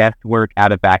take the guesswork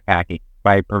out of backpacking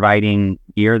by providing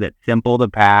gear that's simple to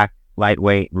pack,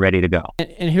 lightweight, ready to go.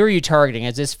 And who are you targeting?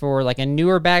 Is this for like a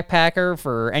newer backpacker,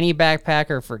 for any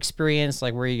backpacker, for experience?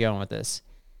 Like, where are you going with this?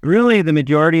 Really, the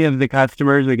majority of the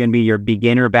customers are going to be your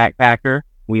beginner backpacker.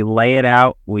 We lay it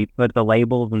out. We put the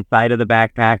labels inside of the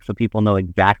backpack so people know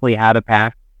exactly how to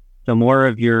pack. So more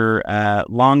of your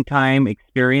long-time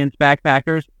experienced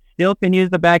backpackers still can use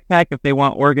the backpack if they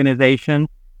want organization,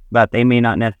 but they may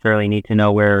not necessarily need to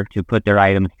know where to put their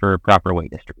items for proper weight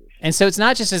distribution. And so it's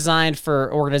not just designed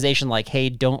for organization like, hey,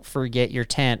 don't forget your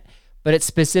tent, but it's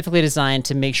specifically designed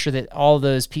to make sure that all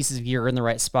those pieces of gear are in the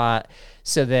right spot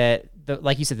so that,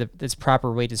 like you said, there's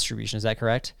proper weight distribution. Is that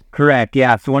correct? Correct,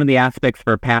 yeah. So one of the aspects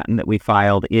for a patent that we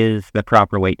filed is the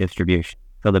proper weight distribution.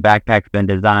 So the backpack's been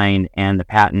designed, and the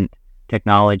patent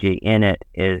technology in it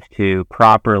is to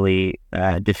properly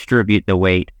distribute the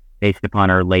weight based upon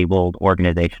our labeled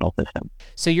organizational system.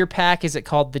 So your pack, is it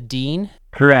called the Dean?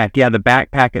 Correct. Yeah, the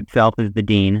backpack itself is the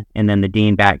Dean, and then the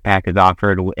Dean backpack is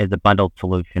offered as a bundled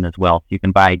solution as well. So you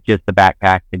can buy just the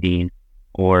backpack, the Dean,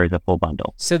 or as a full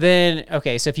bundle. So then,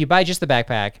 okay, so if you buy just the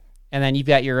backpack, and then you've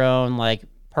got your own like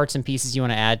parts and pieces you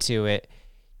want to add to it,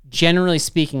 generally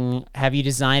speaking, have you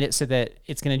designed it so that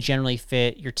it's going to generally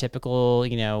fit your typical,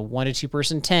 1 to 2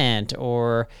 person tent,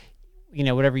 or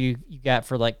whatever you got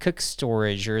for like cook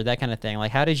storage or that kind of thing?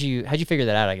 Like, how'd you figure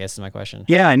that out, I guess is my question.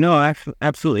 Yeah, no,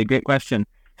 absolutely. Great question.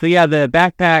 So yeah, the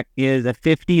backpack is a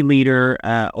 50-liter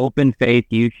open face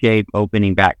U-shaped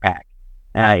opening backpack.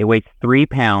 It weighs 3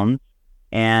 pounds,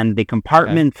 and the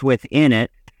compartments within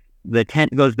it the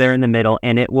tent goes there in the middle,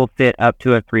 and it will fit up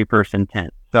to a 3-person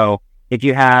tent. So if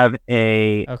you have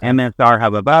a MSR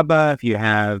Hubba Bubba, if you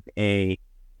have a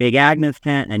Big Agnes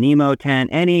tent, a Nemo tent,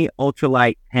 any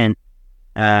ultralight tent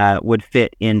would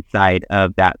fit inside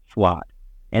of that slot.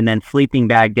 And then sleeping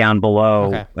bag down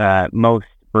below, most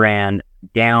brand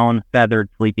down feathered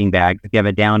sleeping bags. If you have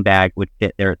a down bag, would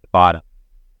fit there at the bottom.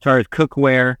 As far as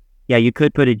cookware, yeah, you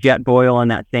could put a Jetboil in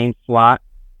that same slot,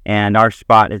 and our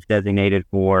spot is designated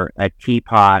for a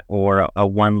teapot or a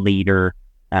 1 liter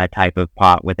type of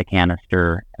pot with a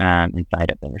canister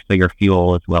inside of there. So your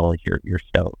fuel as well as your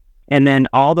stove. And then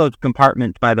all those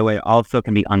compartments, by the way, also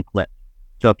can be unclipped.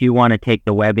 So if you want to take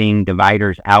the webbing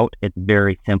dividers out, it's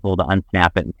very simple to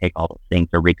unsnap it and take all those things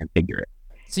or reconfigure it.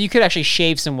 So you could actually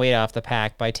shave some weight off the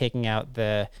pack by taking out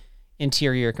the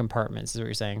interior compartments, is what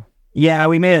you're saying? Yeah,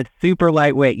 we made it super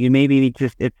lightweight.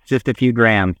 It's just a few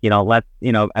grams,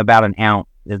 about an ounce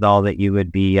is all that you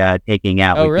would be taking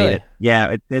out. Oh, really?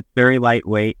 It's very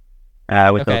lightweight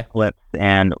with those clips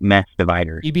and mesh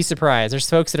dividers. You'd be surprised. There's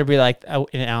folks that'll be like, oh,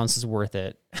 an ounce is worth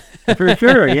it. For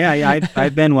sure. Yeah.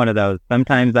 I've been one of those.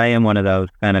 Sometimes I am one of those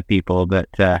kind of people, but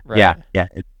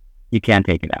you can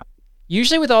take it out.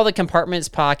 Usually with all the compartments,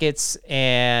 pockets,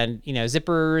 and,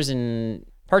 zippers and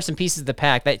parts and pieces of the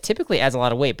pack, that typically adds a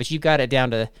lot of weight, but you've got it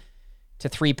down to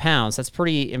 3 pounds. That's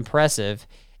pretty impressive.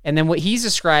 And then what he's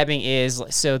describing is,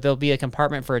 so there'll be a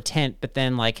compartment for a tent, but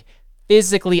then like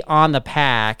physically on the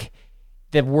pack,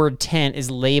 the word tent is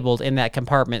labeled in that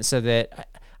compartment, so that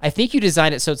I think you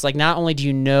designed it so it's like not only do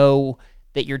you know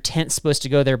that your tent's supposed to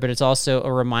go there, but it's also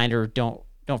a reminder, don't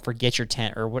forget your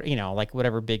tent, or what, like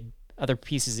whatever big other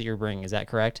pieces that you're bringing. Is that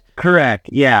correct? Correct.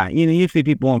 Yeah. Usually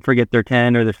people won't forget their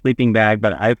tent or their sleeping bag,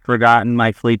 but I've forgotten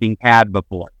my sleeping pad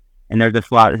before. And there's a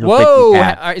slot. Whoa!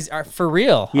 For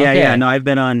real? Yeah, okay. Yeah. No, I've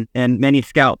been on, and many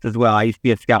scouts as well. I used to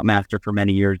be a scoutmaster for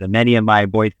many years, and many of my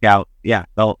Boy Scouts,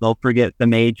 they'll forget the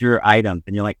major items,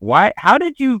 and you're like, why? How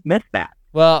did you miss that?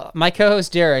 Well, my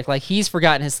co-host Derek, he's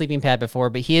forgotten his sleeping pad before,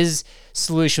 but his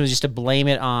solution was just to blame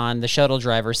it on the shuttle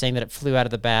driver, saying that it flew out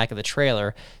of the back of the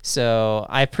trailer. So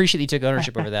I appreciate that you took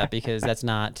ownership over that, because that's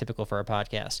not typical for our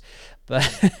podcast.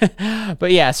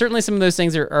 But yeah, certainly some of those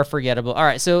things are forgettable. All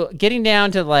right, so getting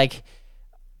down to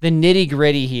the nitty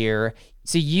gritty here.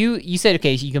 So you said,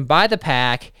 okay, so you can buy the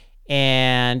pack,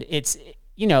 and it's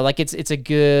it's a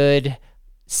good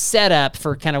setup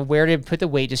for kind of where to put the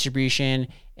weight distribution,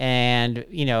 and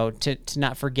to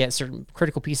not forget certain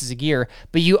critical pieces of gear.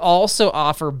 But you also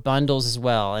offer bundles as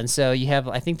well, and so you have,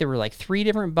 I think there were 3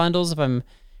 different bundles, if I'm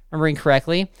remembering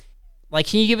correctly.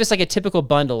 Can you give us a typical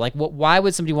bundle? Why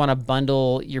would somebody want to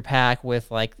bundle your pack with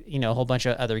a whole bunch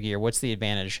of other gear? What's the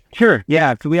advantage? Sure.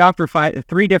 Yeah. So we offer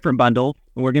 3 different bundles.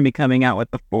 We're going to be coming out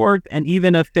with the 4th and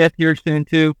even a 5th here soon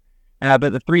too.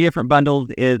 But the 3 different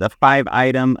bundles is a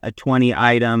 5-item, a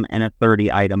 20-item, and a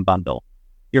 30-item bundle.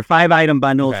 Your 5-item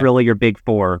bundle is really your big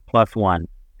 4 plus 1.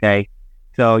 Okay.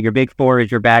 So your big 4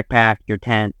 is your backpack, your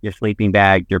tent, your sleeping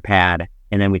bag, your pad,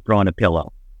 and then we throw in a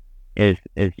pillow. Is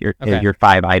your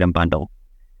 5-item bundle.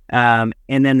 And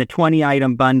then the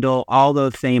 20-item bundle, all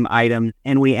those same items,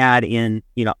 and we add in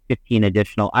 15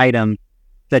 additional items,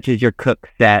 such as your cook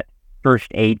set, first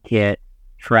aid kit,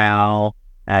 trowel,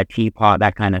 teapot,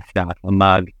 that kind of stuff, a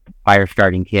mug, fire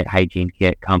starting kit, hygiene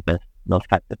kit, compass, those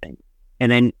types of things.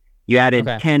 And then you added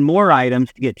 10 more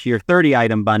items to get to your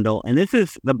 30-item bundle, and this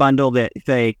is the bundle that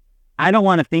say, I don't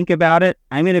want to think about it.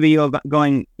 I'm going to be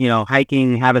going,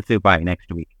 hiking Havasupai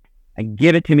next week.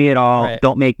 Give it to me at all. Right.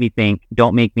 Don't make me think.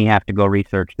 Don't make me have to go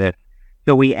research this.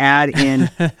 So we add in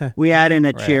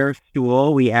a chair,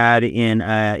 stool. We add in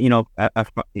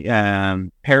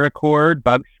paracord,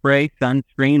 bug spray,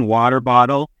 sunscreen, water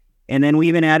bottle, and then we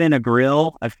even add in a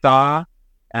grill, a saw,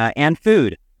 and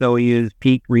food. So we use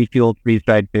peak refueled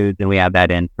freeze-dried foods, and we add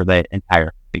that in for the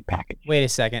entire big package. Wait a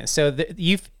second. So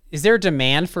is there a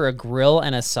demand for a grill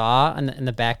and a saw in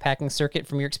the backpacking circuit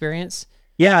from your experience?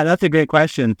 Yeah, that's a great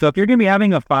question. So if you're going to be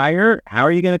having a fire, how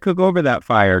are you going to cook over that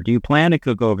fire? Do you plan to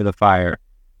cook over the fire?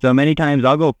 So many times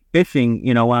I'll go fishing,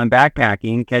 when I'm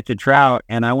backpacking, catch a trout,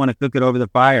 and I want to cook it over the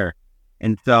fire.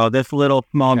 And so this little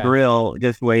small grill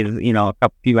just weighs, a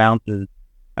few ounces,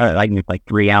 like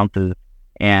 3 ounces.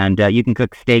 And you can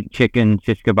cook steak, chicken,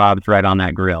 shish kebabs right on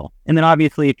that grill. And then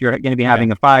obviously if you're going to be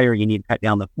having a fire, you need to cut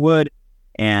down the wood.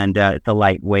 And it's a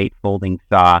lightweight folding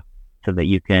saw so that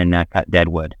you can cut dead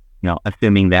wood.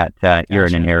 Assuming that you're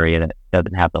in an area that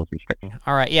doesn't have those restrictions.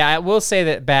 All right. Yeah, I will say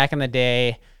that back in the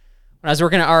day, when I was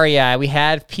working at REI, we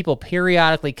had people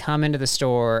periodically come into the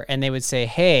store and they would say,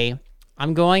 hey,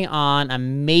 I'm going on a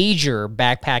major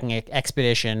backpacking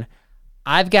expedition.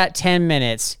 I've got 10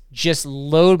 minutes. Just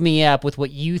load me up with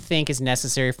what you think is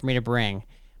necessary for me to bring.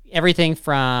 Everything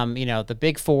from, the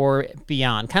big four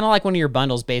beyond. Kind of like one of your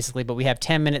bundles, basically, but we have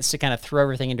 10 minutes to kind of throw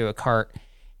everything into a cart.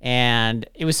 And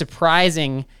it was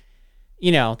surprising,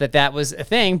 that was a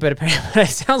thing, but apparently it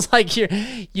sounds like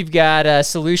you've got a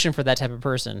solution for that type of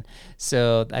person.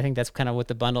 So I think that's kind of what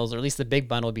the bundles, or at least the big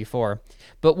bundle before.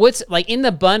 But what's like in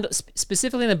the bundle,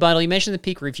 specifically in the bundle, you mentioned the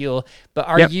Peak Refuel, but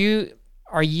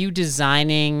are you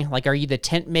designing, like, are you the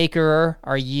tent maker?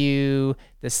 Are you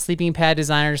the sleeping pad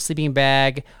designer, sleeping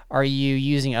bag? Are you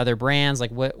using other brands?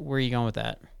 Like, where are you going with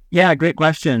that? Yeah, great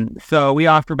question. So we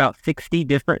offer about 60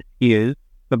 different SKUs.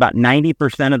 So about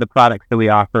 90% of the products that we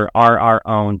offer are our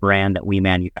own brand that we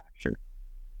manufacture.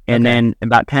 And then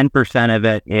about 10% of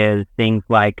it is things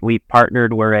like we've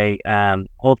partnered, we're a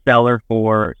wholesaler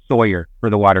for Sawyer for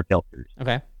the water filters.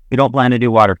 Okay. We don't plan to do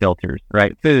water filters,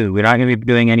 right? Food, we're not going to be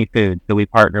doing any food. So we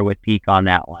partner with Peak on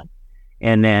that one.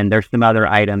 And then there's some other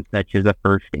items such as a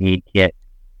first aid kit,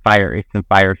 some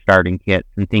fire starting kits,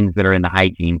 and things that are in the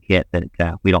hygiene kit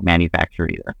that we don't manufacture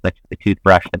either, such as the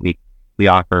toothbrush that we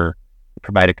offer,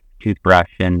 provide a toothbrush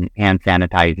and hand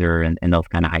sanitizer and those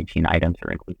kind of hygiene items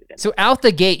are included in. So out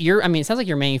the gate, it sounds like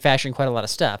you're manufacturing quite a lot of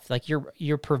stuff. Like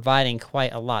you're providing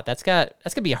quite a lot. That's gonna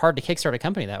be hard to kickstart a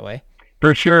company that way.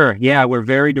 For sure. Yeah, we're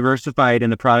very diversified in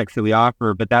the products that we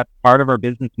offer, but that's part of our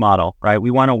business model, right?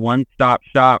 We want a one-stop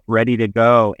shop ready to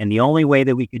go. And the only way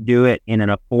that we could do it in an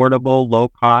affordable,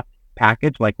 low-cost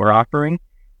package like we're offering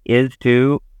is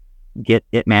to get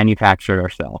it manufactured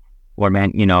ourselves or,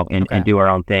 and do our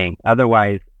own thing.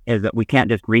 Otherwise, is that we can't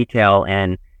just retail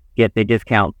and get the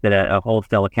discounts that a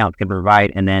wholesale account can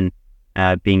provide and then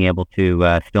being able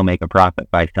to still make a profit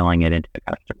by selling it into the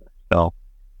customer. So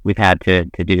we've had to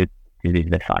do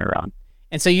this on our own.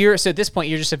 And so at this point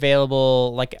you're just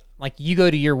available like you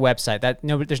go to your website.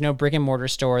 There's no brick and mortar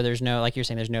store. There's no, like you're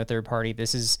saying, there's no third party.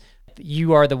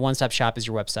 You are the one-stop shop is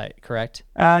your website, correct?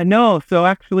 No. So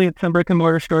actually, some brick and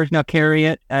mortar stores now carry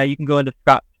it. You can go into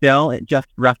Scottsdale at Just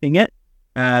Roughing It.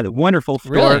 The wonderful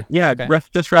store. Really? Yeah, okay.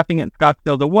 Just Roughing It in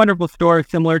Scottsdale. The wonderful store,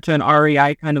 similar to an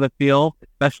REI kind of a feel,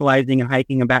 specializing in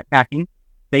hiking and backpacking.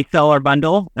 They sell our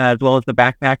bundle as well as the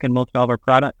backpack and most all of our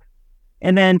products.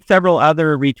 And then several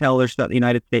other retailers throughout the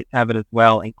United States have it as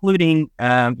well, including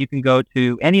you can go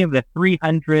to any of the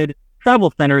 300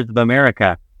 travel centers of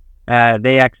America.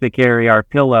 They actually carry our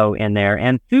pillow in there.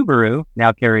 And Subaru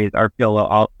now carries our pillow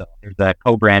also. There's a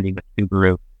co-branding with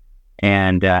Subaru.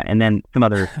 And then some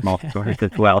other small stores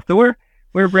as well. So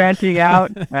we're branching out.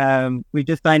 We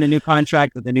just signed a new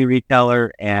contract with a new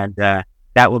retailer, and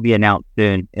that will be announced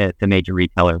soon. It's a major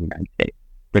retailer in the United States,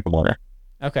 brick and mortar.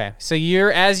 Okay, so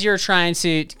you're trying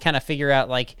to kind of figure out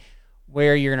like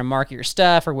where you're going to market your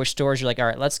stuff or which stores you're like, all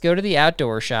right, let's go to the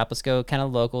outdoor shop. Let's go kind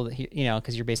of local,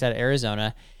 because you're based out of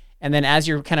Arizona. And then as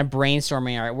you're kind of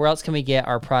brainstorming, all right, where else can we get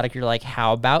our product? You're like,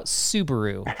 how about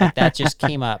Subaru? Like that just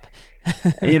came up.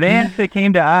 They actually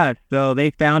came to us. So they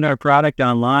found our product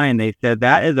online. They said,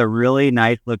 that is a really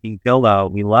nice looking pillow.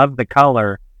 We love the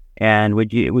color. And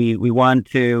we want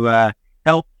to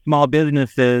help small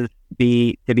businesses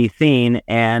be seen,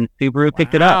 and Subaru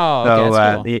picked it up. So okay,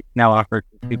 that's cool. They now offer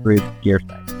Subaru gear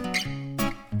site.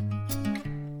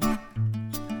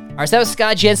 All right, so that was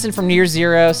Scott Jensen from Near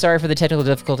Zero. Sorry for the technical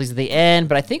difficulties at the end,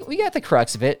 but I think we got the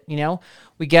crux of it.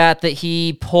 We got that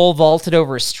he pole vaulted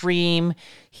over a stream.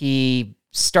 He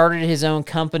started his own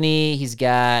company. He's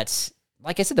got,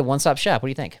 like I said, the one-stop shop. What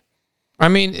do you think? I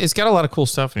mean, it's got a lot of cool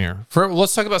stuff in here.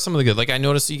 Let's talk about some of the good. Like I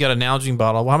noticed you got a Nalgene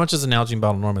bottle. Well, how much is a Nalgene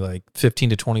bottle normally? Like $15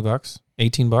 to $20,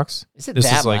 $18? Is it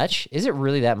that much? Is it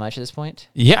really that much at this point?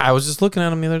 Yeah, I was just looking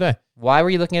at them the other day. Why were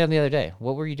you looking at them the other day?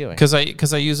 What were you doing? Because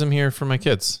I use them here for my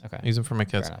kids. Okay, I use them for my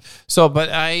kids. So, but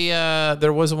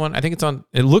there was one. I think it's on.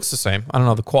 It looks the same. I don't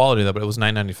know the quality though, but it was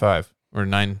 $9.95 or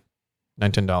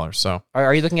 $10. So,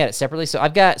 are you looking at it separately? So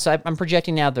I'm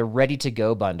projecting now the ready to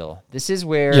go bundle. This is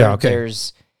where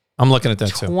there's. I'm looking at that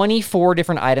too. 24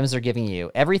 different items they're giving you.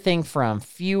 Everything from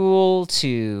fuel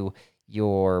to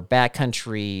your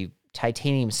backcountry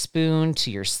titanium spoon to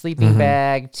your sleeping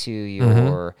bag to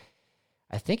your...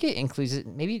 I think it includes it.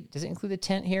 Maybe, does it include the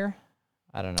tent here?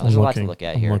 I don't know. There's a lot to look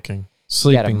at here. I'm looking.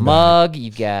 Sleeping you got a mug.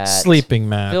 You've got... sleeping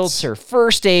mats. Filter,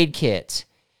 first aid kit.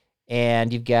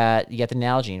 And you've got the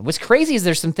Nalgene. What's crazy is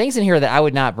there's some things in here that I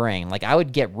would not bring. Like I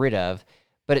would get rid of.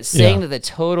 But it's saying that the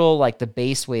total, like the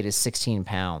base weight is 16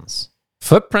 pounds.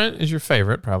 Footprint is your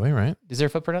favorite, probably, right? Is there a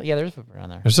footprint? Yeah, there's a footprint on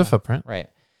there. There's a footprint. Right.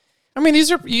 I mean,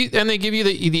 these are, and they give you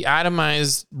the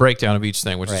itemized breakdown of each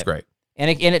thing, which is great. And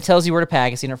it tells you where to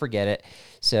pack it so you don't forget it.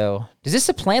 So does this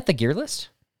supplant the gear list?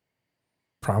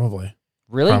 Probably.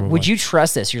 Really? Probably. Would you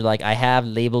trust this? You're like, I have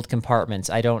labeled compartments.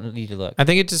 I don't need to look. I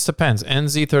think it just depends.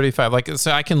 NZ35, like,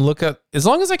 so I can look up, as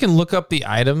long as I can look up the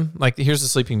item, like here's the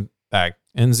sleeping bag,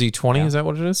 NZ20, Is that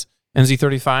what it is?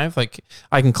 NZ35, like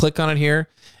I can click on it here,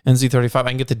 NZ35, I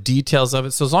can get the details of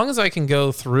it. So as long as I can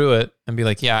go through it and be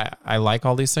like, yeah, I like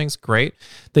all these things, great.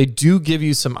 They do give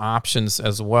you some options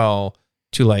as well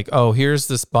to like, oh, here's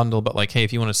this bundle, but like, hey,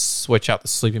 if you want to switch out the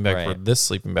sleeping bag for this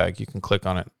sleeping bag, you can click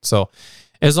on it. So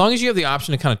as long as you have the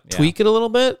option to kind of tweak it a little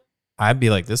bit, I'd be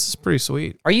like, this is pretty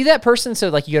sweet. Are you that person? So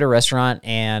like you go to a restaurant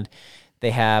and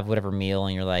they have whatever meal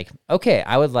and you're like, okay,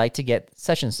 I would like to get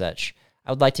such and such.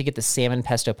 I would like to get the salmon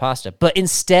pesto pasta. But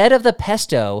instead of the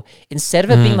pesto, instead of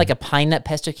it being like a pine nut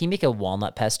pesto, can you make a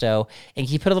walnut pesto? And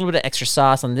can you put a little bit of extra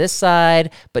sauce on this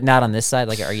side, but not on this side?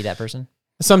 Like, are you that person?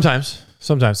 Sometimes.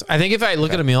 I think if I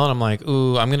look at a meal and I'm like,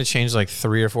 ooh, I'm going to change like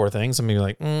 3 or 4 things, I'm going to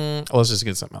be like, let's just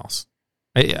get something else.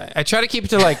 I try to keep it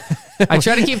to like,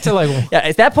 yeah,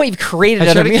 at that point, you've created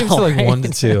another meal. I try to keep it to like 1 to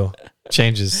 2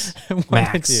 changes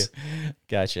max.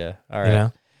 Gotcha. All right. You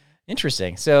know?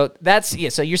 Interesting. So that's,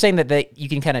 so you're saying that you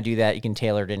can kind of do that. You can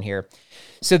tailor it in here.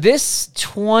 So this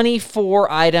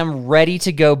 24 item ready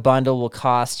to go bundle will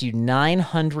cost you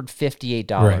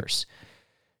 $958. Right.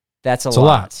 That's a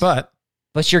lot.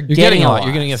 But you're getting a lot.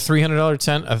 You're getting a $300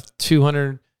 tent, a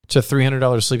 $200 to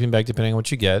 $300 sleeping bag, depending on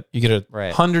what you get. You get a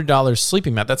 $100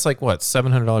 sleeping mat. That's like what,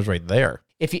 $700 right there.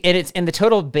 And the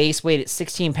total base weight at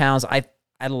 16 pounds. I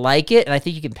like it, and I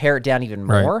think you can pare it down even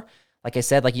more. Right. Like I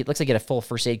said, like it looks like you get a full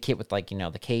first aid kit with like,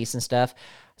 the case and stuff.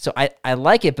 So I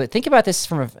like it, but think about this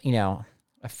from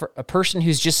a person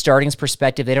who's just starting's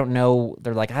perspective. They don't know.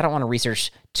 They're like, I don't want to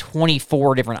research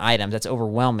 24 different items. That's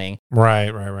overwhelming. Right.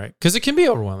 Because it can be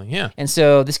overwhelming, yeah. And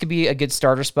so this could be a good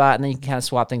starter spot, and then you can kind of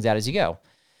swap things out as you go.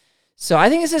 So I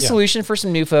think it's a solution for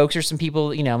some new folks or some people,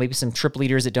 maybe some trip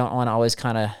leaders that don't want to always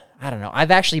kind of, I don't know.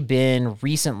 I've actually been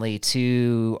recently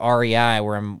to REI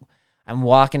where I'm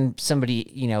walking somebody,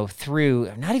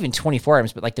 through not even 24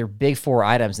 items, but like their big 4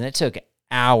 items, and it took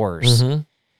hours. Mm-hmm.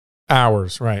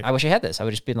 Hours, right. I wish I had this. I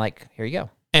would just been like, here you go.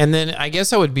 And then I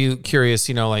guess I would be curious,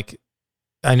 like,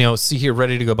 I know, see here,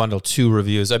 ready to go bundle 2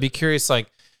 reviews. I'd be curious,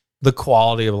 like, the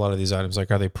quality of a lot of these items.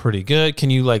 Like, are they pretty good? Can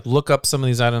you, like, look up some of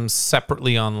these items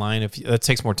separately online? If that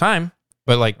takes more time.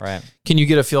 But, like, can you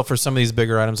get a feel for some of these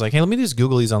bigger items? Like, hey, let me just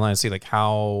Google these online and see, like,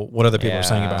 what other people are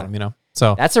saying about them,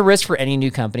 So that's a risk for any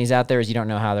new companies out there is you don't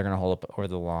know how they're going to hold up over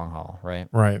the long haul, right?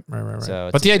 Right. So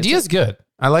but the idea is good.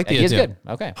 I like the idea. Is good.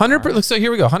 Okay. 100%. So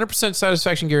here we go. 100%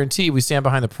 satisfaction guarantee. We stand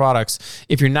behind the products.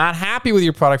 If you're not happy with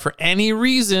your product for any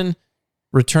reason,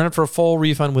 return it for a full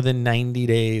refund within 90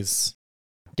 days.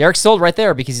 Derek's sold right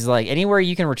there because he's like, anywhere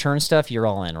you can return stuff, you're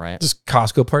all in, right? Just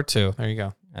Costco Part 2. There you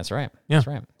go. That's right. Yeah. That's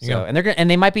right. So, and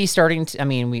they might be starting to,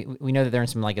 we know that they're in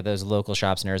some like those local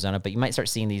shops in Arizona, but you might start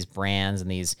seeing these brands and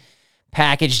these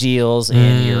package deals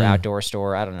in your outdoor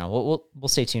store. I don't know. We'll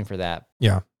stay tuned for that.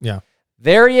 Yeah.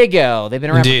 There you go. They've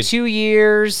been around for 2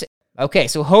 years. Okay,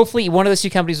 so hopefully one of those 2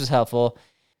 companies was helpful.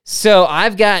 So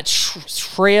I've got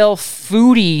trail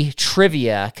foodie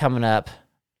trivia coming up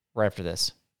right after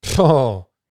this. Oh.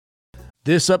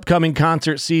 This upcoming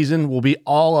concert season will be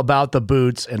all about the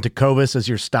boots, and Tecovas is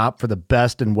your stop for the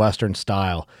best in Western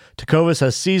style. Tecovas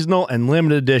has seasonal and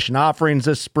limited edition offerings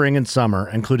this spring and summer,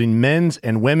 including men's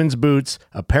and women's boots,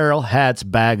 apparel, hats,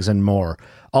 bags, and more.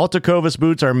 All Tecovas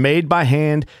boots are made by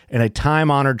hand in a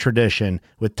time-honored tradition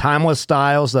with timeless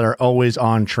styles that are always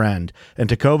on trend. And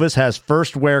Tecovas has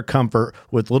first wear comfort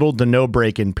with little to no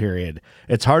break-in period.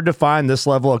 It's hard to find this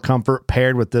level of comfort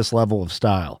paired with this level of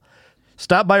style.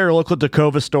 Stop by your local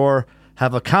Tecovas store,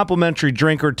 have a complimentary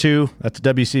drink or 2, that's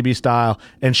WCB style,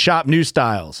 and shop new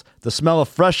styles. The smell of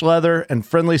fresh leather and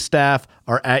friendly staff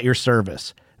are at your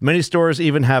service. Many stores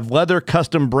even have leather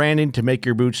custom branding to make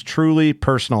your boots truly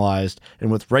personalized.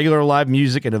 And with regular live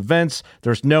music and events,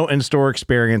 there's no in-store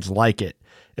experience like it.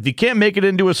 If you can't make it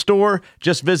into a store,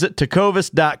 just visit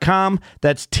tecovas.com.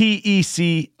 That's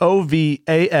TECOVAS.com.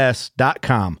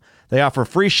 They offer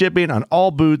free shipping on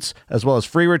all boots, as well as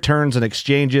free returns and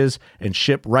exchanges, and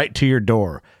ship right to your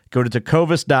door. Go to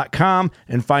tecovas.com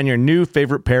and find your new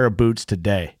favorite pair of boots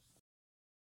today.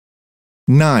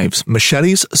 Knives,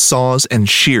 machetes, saws, and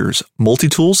shears,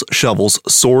 multi-tools, shovels,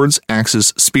 swords,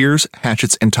 axes, spears,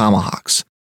 hatchets, and tomahawks.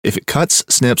 If it cuts,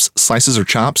 snips, slices, or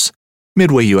chops,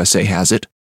 Midway USA has it.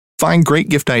 Find great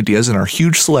gift ideas in our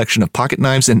huge selection of pocket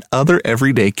knives and other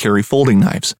everyday carry folding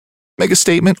knives. Make a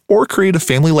statement or create a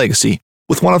family legacy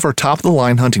with one of our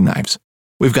top-of-the-line hunting knives.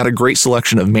 We've got a great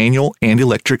selection of manual and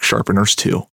electric sharpeners,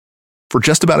 too. For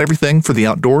just about everything for the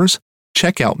outdoors,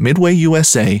 check out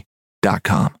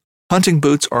MidwayUSA.com. Hunting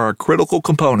boots are a critical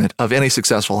component of any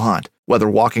successful hunt. Whether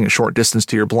walking a short distance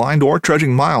to your blind or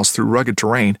trudging miles through rugged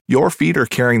terrain, your feet are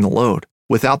carrying the load.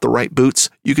 Without the right boots,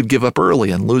 you could give up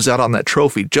early and lose out on that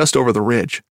trophy just over the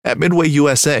ridge. At Midway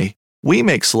USA, we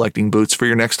make selecting boots for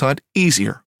your next hunt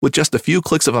easier. With just a few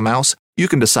clicks of a mouse, you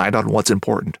can decide on what's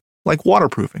important, like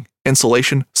waterproofing,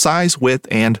 insulation, size, width,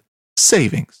 and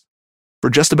savings. For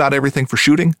just about everything for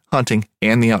shooting, hunting,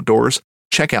 and the outdoors,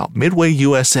 check out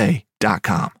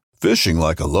MidwayUSA.com. Fishing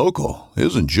like a local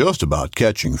isn't just about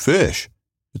catching fish.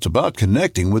 It's about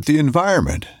connecting with the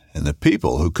environment and the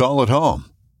people who call it home.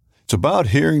 It's about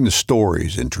hearing the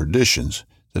stories and traditions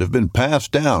that have been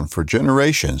passed down for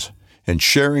generations and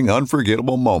sharing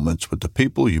unforgettable moments with the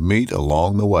people you meet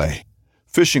along the way.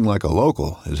 Fishing like a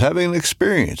local is having an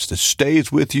experience that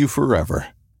stays with you forever.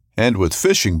 And with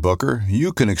Fishing Booker,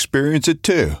 you can experience it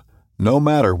too, no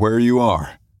matter where you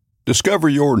are. Discover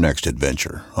your next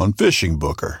adventure on Fishing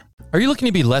Booker. Are you looking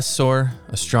to be less sore,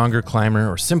 a stronger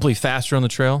climber, or simply faster on the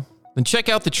trail? Then check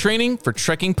out the Training for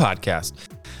Trekking podcast.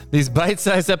 These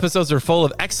bite-sized episodes are full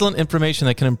of excellent information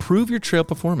that can improve your trail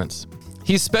performance.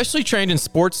 He's specially trained in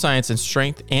sports science and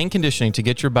strength and conditioning to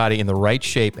get your body in the right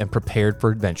shape and prepared for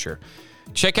adventure.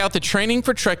 Check out the Training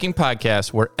for Trekking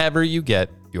podcast wherever you get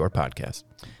your podcast.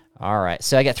 All right.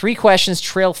 So I got 3 questions,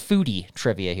 trail foodie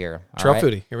trivia here. All Trail right?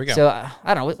 foodie. Here we go. So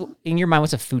I don't know. In your mind,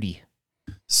 what's a foodie?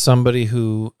 Somebody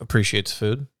who appreciates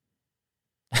food.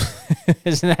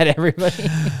 Isn't that everybody?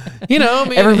 You know, I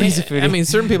mean, Everybody's a foodie. I mean,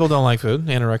 certain people don't like food.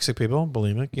 Anorexic people,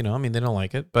 bulimic, you know, I mean, they don't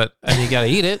like it, but I mean, you got to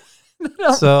eat it.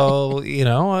 So, you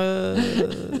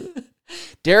know,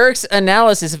 Derek's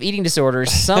analysis of eating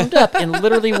disorders summed up in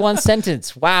literally one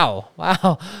sentence. Wow.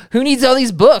 Who needs all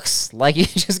these books? Like, you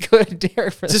just go to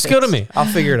Derek for just this. go to me. I'll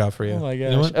figure it out for you. Oh my You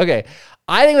know gosh. what? Okay.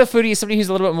 I think a foodie is somebody who's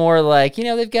a little bit more like, you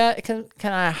know, they've got kind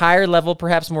of higher level,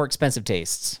 perhaps more expensive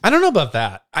tastes. I don't know about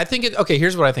that. I think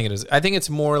here's what I think it is. I think it's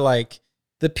more like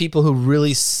the people who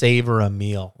really savor a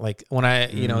meal. Like when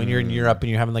when you're in Europe and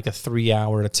you're having like a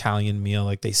 3-hour Italian meal,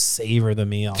 like they savor the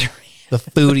meal. The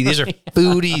foodie. These are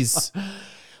foodies.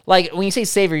 Like when you say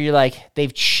savor, you're like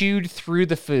they've chewed through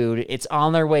the food. It's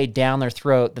on their way down their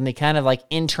throat. Then they kind of like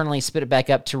internally spit it back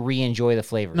up to re-enjoy the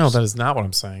flavors. No, that is not what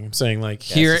I'm saying. I'm saying like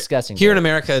Yeah, here, it's disgusting, here in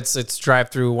Derek. America, it's drive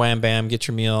through, wham bam, get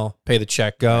your meal, pay the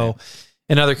check, go. Right.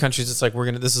 In other countries, it's like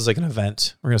this is like an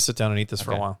event. We're gonna sit down and eat this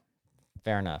for a Okay. while.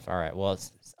 Fair enough. All right. Well,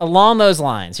 it's along those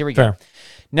lines. Here we go. Fair.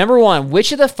 Number 1,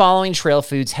 which of the following trail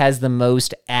foods has the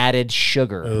most added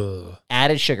sugar? Ugh.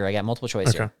 Added sugar. I got multiple choice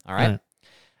Okay. here. All right. All right.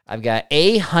 I've got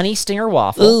A, honey stinger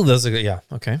waffle. Oh, those are good. Yeah.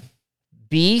 Okay.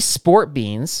 B, sport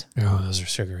beans. Oh, those are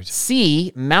sugary.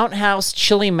 C, Mountain House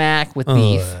chili mac with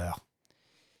beef. Ugh.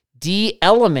 D,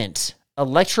 Element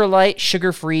electrolyte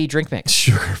sugar-free drink mix.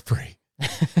 Sugar free.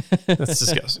 That's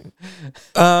disgusting.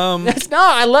 It That's no,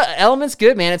 I love Element's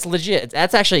good, man. It's legit.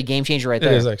 That's actually a game changer right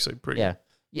there. is actually pretty. Yeah.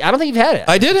 Yeah, I don't think you've had it.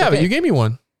 I did It's have it. okay. You gave me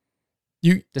one.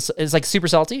 It's like super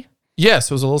salty.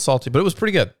 Yes, it was a little salty, but it was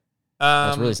pretty good.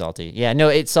 It's really salty. Yeah, no,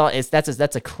 that's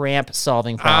a cramp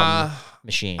solving problem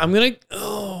machine. I'm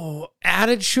gonna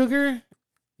added sugar.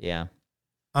 Yeah.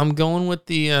 I'm going with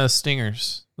the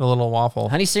stingers, the little waffle.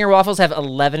 Honey Stinger waffles have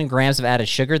 11 grams of added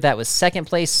sugar. That was second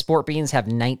place. Sport beans have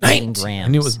 19 grams. I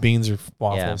knew it was beans or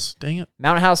waffles. Dang it.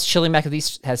 Mountain House chili mac with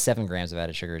these has 7 grams of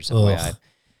added sugar. Just FYI.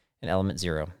 And Element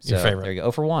 0. So Your favorite. there you go.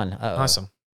 0 for 1. Uh-oh. Awesome.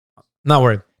 Not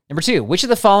worried. Number 2, which of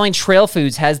the following trail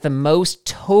foods has the most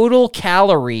total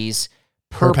calories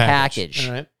per package?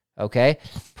 All right. Okay?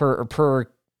 Per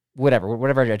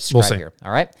whatever I described see. here.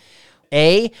 All right?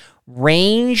 A,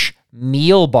 Range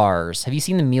meal bars. Have you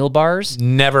seen the meal bars?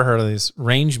 Never heard of these.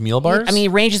 Range meal bars? I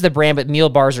mean, Range is the brand, but meal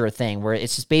bars are a thing where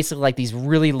it's just basically like these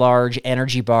really large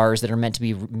energy bars that are meant to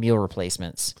be meal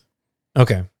replacements.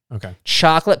 Okay.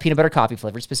 Chocolate, peanut butter, coffee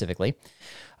flavored specifically.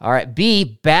 All right.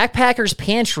 B, Backpacker's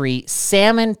Pantry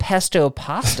salmon pesto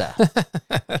pasta.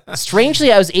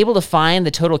 Strangely, I was able to find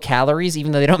the total calories,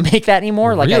 even though they don't make that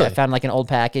anymore. Like I Really? found like an old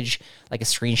package, like a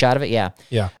screenshot of it. Yeah.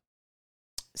 Yeah.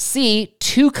 C,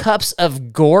 2 cups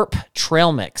of Gorp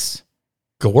trail mix.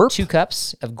 Gorp? 2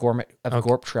 cups of Gorp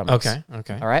trail mix.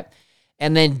 Okay. All right.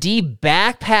 And then D,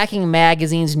 Backpacking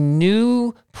Magazine's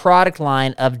new product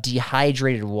line of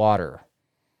dehydrated water.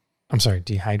 I'm sorry,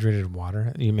 dehydrated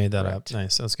water? You made that Correct. up.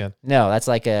 Nice. That's good. No, that's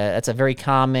a very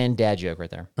common dad joke right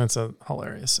there. That's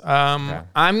hilarious. Okay.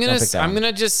 I'm Don't pick that one.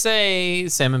 gonna just say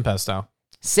salmon pesto.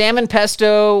 Salmon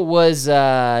pesto was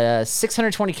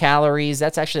 620 calories.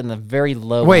 That's actually in the very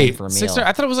low end for a meal.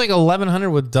 I thought it was like 1,100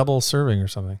 with double serving or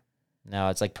something. No,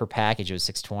 it's like per package it was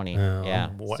 620. Oh, yeah.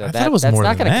 what? So I thought it was that's more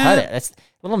not than going to cut that. it. That's a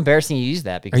little embarrassing you use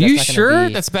that because Are that's you not gonna sure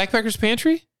be- that's Backpacker's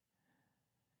Pantry?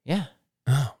 Yeah.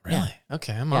 Oh really?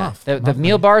 Okay, I'm Yeah. off. The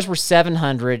meal bars were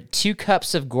 700. 2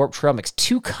 cups of Gorp trail mix.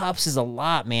 2 cups is a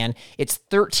lot, man. It's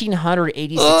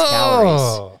 1,386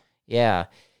 calories. Yeah.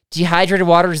 Dehydrated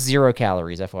water, 0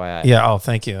 calories, FYI. Yeah. Oh,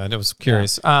 thank you. I was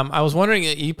curious. I was wondering,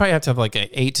 you probably have to have like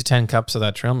 8 to 10 cups of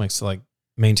that trail mix to like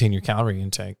maintain your calorie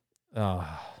intake. Oh,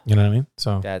 You know what I mean?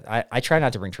 So that I try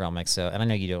not to bring trail mix, so, and I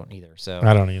know you don't either. So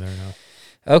I don't either.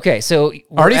 No. Okay, so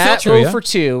we're Already at failed 0 you. for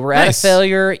 2. We're at a Nice.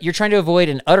 failure. You're trying to avoid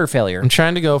an utter failure. I'm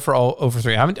trying to go for all over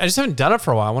 3. I just haven't done it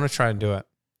for a while. I want to try and do it.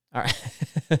 All right.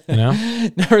 You know?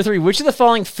 Number 3, which of the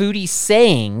following foodie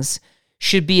sayings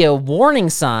should be a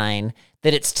warning sign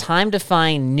that it's time to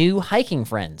find new hiking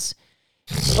friends?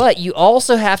 But you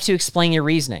also have to explain your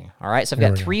reasoning. All right, so I've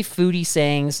got 3 foodie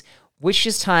sayings. Which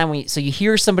is time so you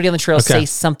hear somebody on the trail say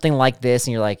something like this,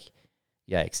 and you're like,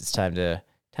 "Yikes! It's time to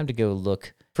go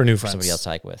look For new for friends. somebody else to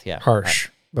hike with." Yeah, Harsh.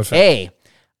 But fair. A,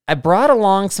 I brought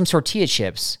along some tortilla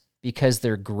chips because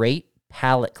they're great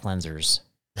palate cleansers.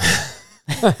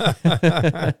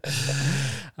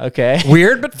 Okay.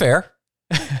 Weird, but fair.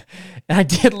 And I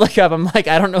did look up. I'm like,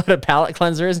 I don't know what a palate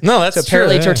cleanser is. No, that's so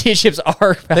apparently true, yeah. tortilla chips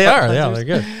are. They are. palate Yeah, cleansers. they're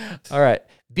good. All right.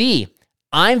 B,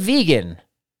 I'm vegan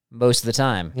most of the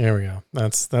time. Here we go.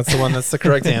 That's the one. That's the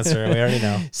correct answer. We already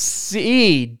know.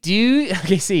 C, do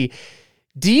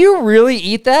you really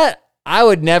eat that? I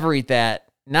would never eat that.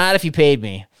 Not if you paid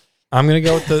me. I'm gonna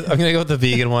go with the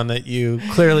vegan one that you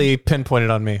clearly pinpointed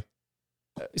on me.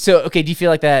 So, okay, do you feel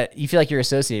like that? You feel like you're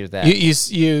associated with that?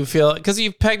 You feel because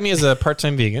you pegged me as a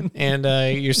part-time vegan, and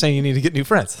you're saying you need to get new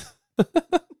friends.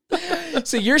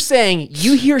 So you're saying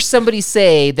you hear somebody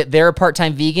say that they're a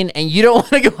part-time vegan and you don't want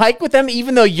to go hike with them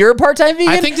even though you're a part-time vegan?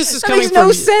 I think this is that coming makes from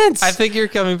no sense. I think you're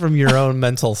coming from your own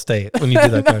mental state when you do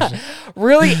that question.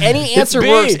 Really, any answer B.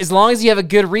 works as long as you have a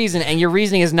good reason, and your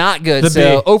reasoning is not good. The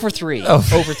So B. 0 for 3. Oh,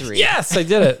 0 for 3. Yes, I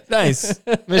did it. Nice.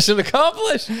 Mission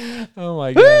accomplished. Oh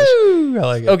my gosh. Woo! I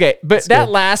like it. Okay, but That's that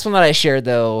good. last one that I shared,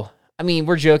 though, I mean,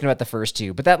 we're joking about the first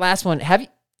 2, but that last one,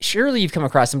 surely you've come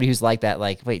across somebody who's like that.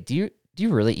 Like, wait, do you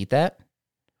really eat that?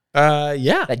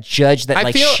 Yeah. That judge, that I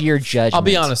like feel- sheer judgment. I'll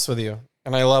be honest with you,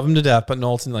 and I love him to death. But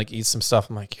Knowlton like eats some stuff.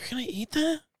 I'm like, you're gonna eat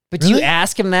that? But do you Really?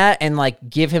 ask him that and like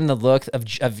give him the look of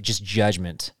just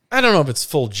judgment? I don't know if it's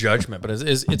full judgment, but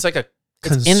it's like a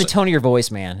In the tone of your voice,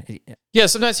 man. Yeah,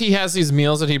 sometimes he has these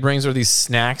meals that he brings or these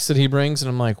snacks that he brings, and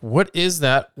I'm like, what is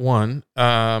that one?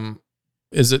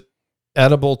 Is it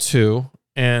edible too?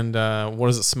 And what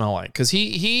does it smell like? Because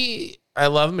I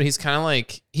love him, but he's kind of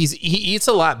like he eats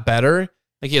a lot better.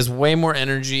 Like he has way more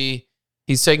energy.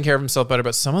 He's taking care of himself better.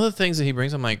 But some of the things that he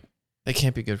brings, I'm like, they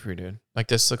can't be good for you, dude. Like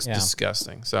this looks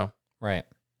disgusting. So Right.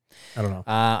 I don't know.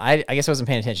 I guess I wasn't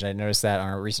paying attention. I noticed that on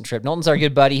a recent trip. Knowlton's our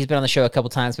good buddy. He's been on the show a couple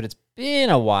times, but it's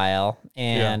been a while.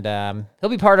 And he'll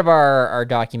be part of our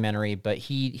documentary, but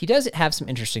he does have some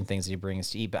interesting things that he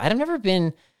brings to eat. But I don't think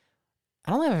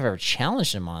I've ever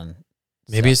challenged him on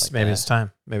Maybe stuff like that. it's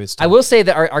time. Maybe it's time. I will say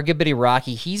that our good buddy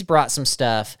Rocky, he's brought some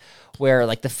stuff where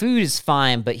like the food is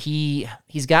fine, but he's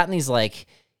gotten these like,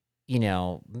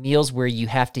 meals where you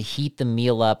have to heat the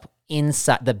meal up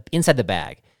inside the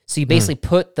bag. So you basically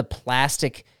put the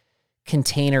plastic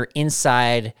container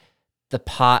inside the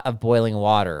pot of boiling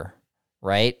water,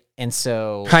 right? And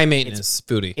so high maintenance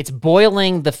foodie. it's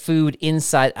boiling the food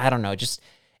inside. I don't know,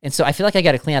 and so I feel like I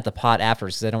got to clean out the pot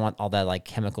afterwards because I don't want all that like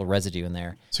chemical residue in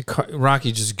there. So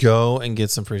Rocky, just go and get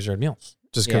some freeze-dried meals.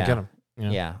 Just go Yeah. get them.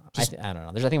 Yeah, I don't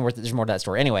know. There's more to that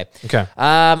story. Anyway, Okay.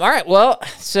 all right. Well,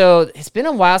 so it's been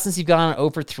a while since you've gone 0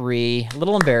 for 3. A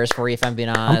little embarrassed for you, if I'm being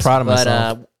honest. proud of but,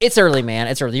 myself. It's early, man.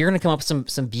 It's early. You're gonna come up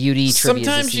with some beauty. trivia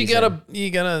Sometimes this you season.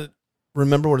 gotta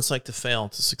remember what it's like to fail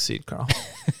to succeed, Carl.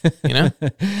 You know?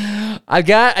 I've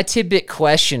got a tidbit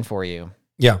question for you.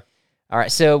 Yeah. All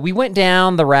right, so we went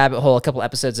down the rabbit hole a couple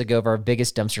episodes ago of our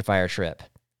biggest dumpster fire trip.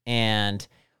 And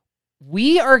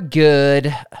we are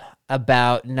good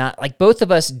about not, like, both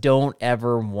of us don't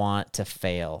ever want to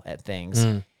fail at things.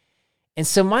 And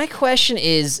so my question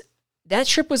is, that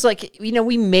trip was like,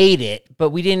 we made it,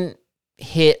 but we didn't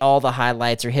hit all the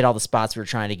highlights or hit all the spots we were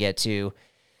trying to get to.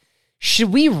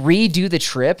 Should we redo the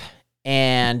trip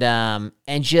and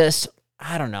just,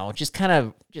 I don't know, just kind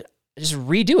of just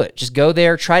redo it. Just go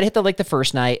there, try to hit the lake the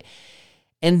first night,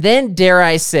 and then, dare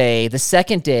I say, the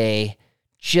second day,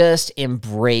 just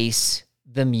embrace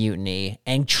the mutiny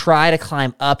and try to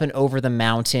climb up and over the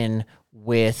mountain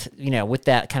with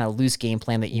that kind of loose game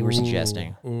plan that you were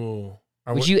suggesting. Ooh.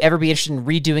 Would you ever be interested in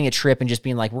redoing a trip and just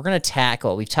being like, we're going to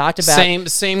tackle? We've talked about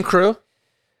same crew?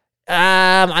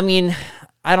 I mean,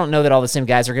 I don't know that all the same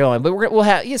guys are going, but we'll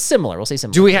have similar. We'll say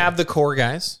similar. Do we have the core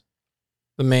guys?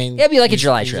 The main. Yeah, it'd be like a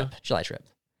July trip.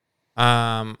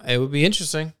 It would be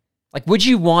interesting. Like, would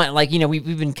you want, like, you know,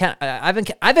 we've been kind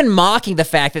of, I've been mocking the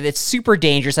fact that it's super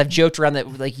dangerous. I've joked around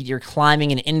that, like, you're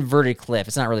climbing an inverted cliff.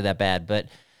 It's not really that bad, but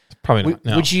Probably not.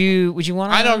 No. Would you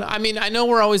want to? I mean, I know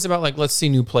we're always about, like, let's see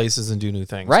new places and do new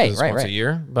things. Right, once a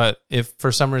year. But if for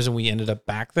some reason we ended up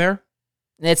back there,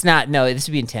 it's not. No, this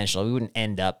would be intentional. We wouldn't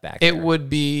end up back there. It would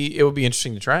be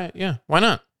interesting to try it. Yeah, why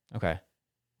not? Okay,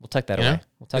 we'll tuck that You away. know?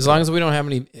 We'll tuck As it long away. as we don't have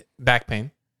any back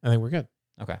pain, I think we're good.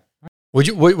 Okay.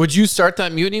 Would you start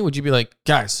that mutiny? Would you be like,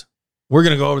 guys, we're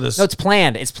gonna go over this? No, it's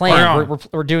planned. It's Bring it planned. on.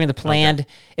 We're doing the planned.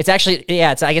 It's actually,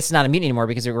 yeah. It's, I guess it's not a mutiny anymore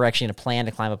because we're actually in a plan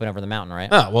to climb up and over the mountain, right?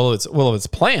 Oh, well, if it's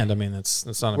planned, I mean, it's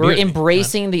not a We're mutiny.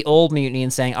 embracing the old mutiny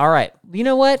and saying, all right, you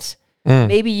know what?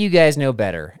 Maybe you guys know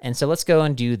better, and so let's go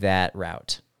and do that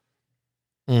route.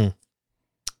 Okay,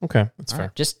 that's All fair.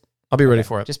 right, just I'll be ready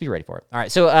for it. Just be ready for it. All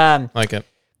right, so Like it.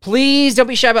 please don't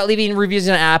be shy about leaving reviews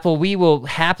on Apple. We will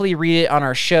happily read it on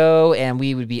our show, and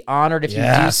we would be honored if you do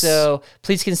Yes. so.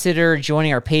 Please consider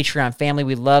joining our Patreon family.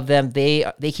 We love them. They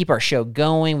keep our show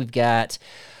going. We've got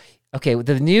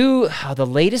the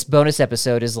latest bonus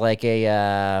episode is like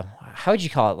a how would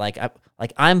you call it? Like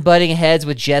I'm butting heads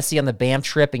with Jesse on the BAM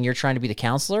trip, and you're trying to be the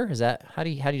counselor. Is that how do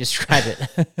you describe it?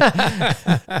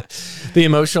 The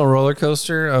emotional roller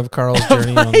coaster of Carl's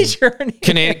journey on My journey.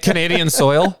 Canadian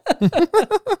soil.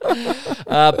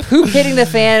 Poop hitting the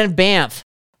fan, Banff.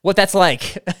 What that's like.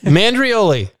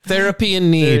 Mandrioli, therapy in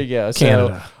need. There you go.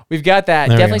 Canada. So we've got that.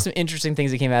 There we Definitely go. some interesting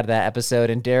things that came out of that episode.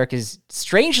 And Derek is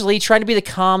strangely trying to be the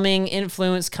calming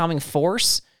influence, calming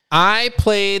force. I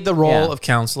played the role Yeah. of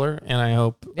counselor, and I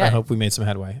hope Yeah. we made some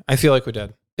headway. I feel like we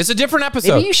did. It's a different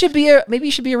episode. Maybe you should be a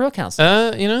real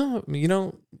counselor.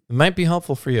 It might be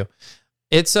helpful for you.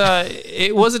 It's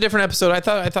it was a different episode.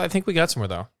 I think we got somewhere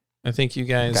though. I think you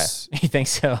guys. Okay. You think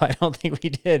so? I don't think we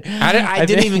did. I didn't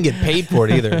think- even get paid for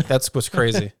it either. That's what's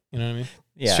crazy. You know what I mean?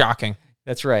 Yeah. It's shocking.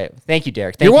 That's right. Thank you,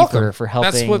 Derek. You're Thank you welcome. for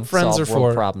helping That's what friends solve are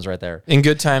world for. problems right there. In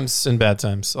good times and bad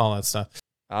times, all that stuff.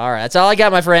 All right. That's all I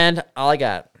got, my friend. All I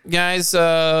got. Guys,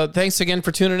 thanks again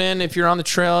for tuning in. If you're on the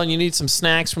trail and you need some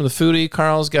snacks from the foodie,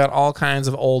 Carl's got all kinds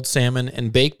of old salmon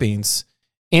and baked beans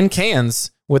in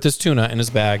cans with his tuna in his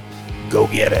bag. Go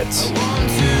get it.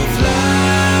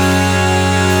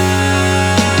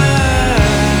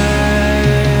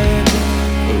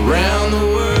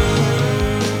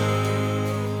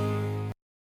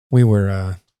 We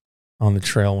were on the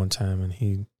trail one time, and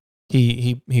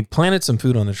he planted some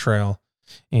food on the trail,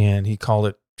 and he called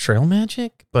it trail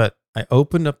magic. But I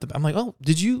opened up I'm like, oh,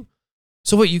 did you?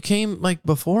 So what? You came like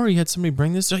before? You had somebody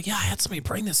bring this? They're like, yeah, I had somebody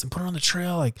bring this and put it on the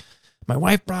trail. Like my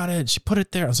wife brought it, and she put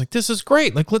it there. I was like, this is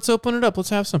great. Like, let's open it up. Let's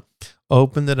have some.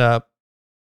 Opened it up.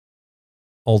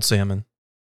 Old salmon,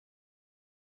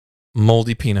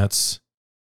 moldy peanuts,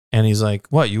 and he's like,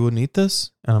 what? You wouldn't eat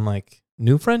this? And I'm like,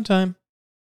 new friend time.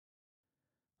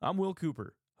 I'm Will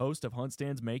Cooper, host of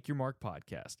HuntStand's Make Your Mark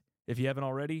podcast. If you haven't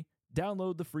already,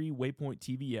 download the free Waypoint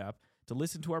TV app to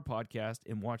listen to our podcast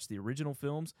and watch the original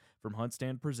films from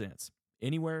HuntStand Presents,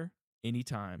 anywhere,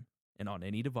 anytime, and on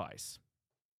any device.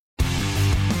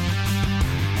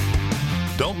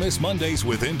 Don't miss Mondays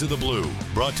with Into the Blue,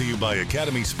 brought to you by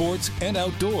Academy Sports and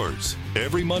Outdoors.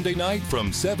 Every Monday night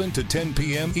from 7 to 10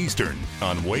 p.m. Eastern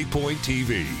on Waypoint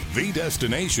TV, the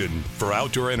destination for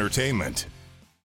outdoor entertainment.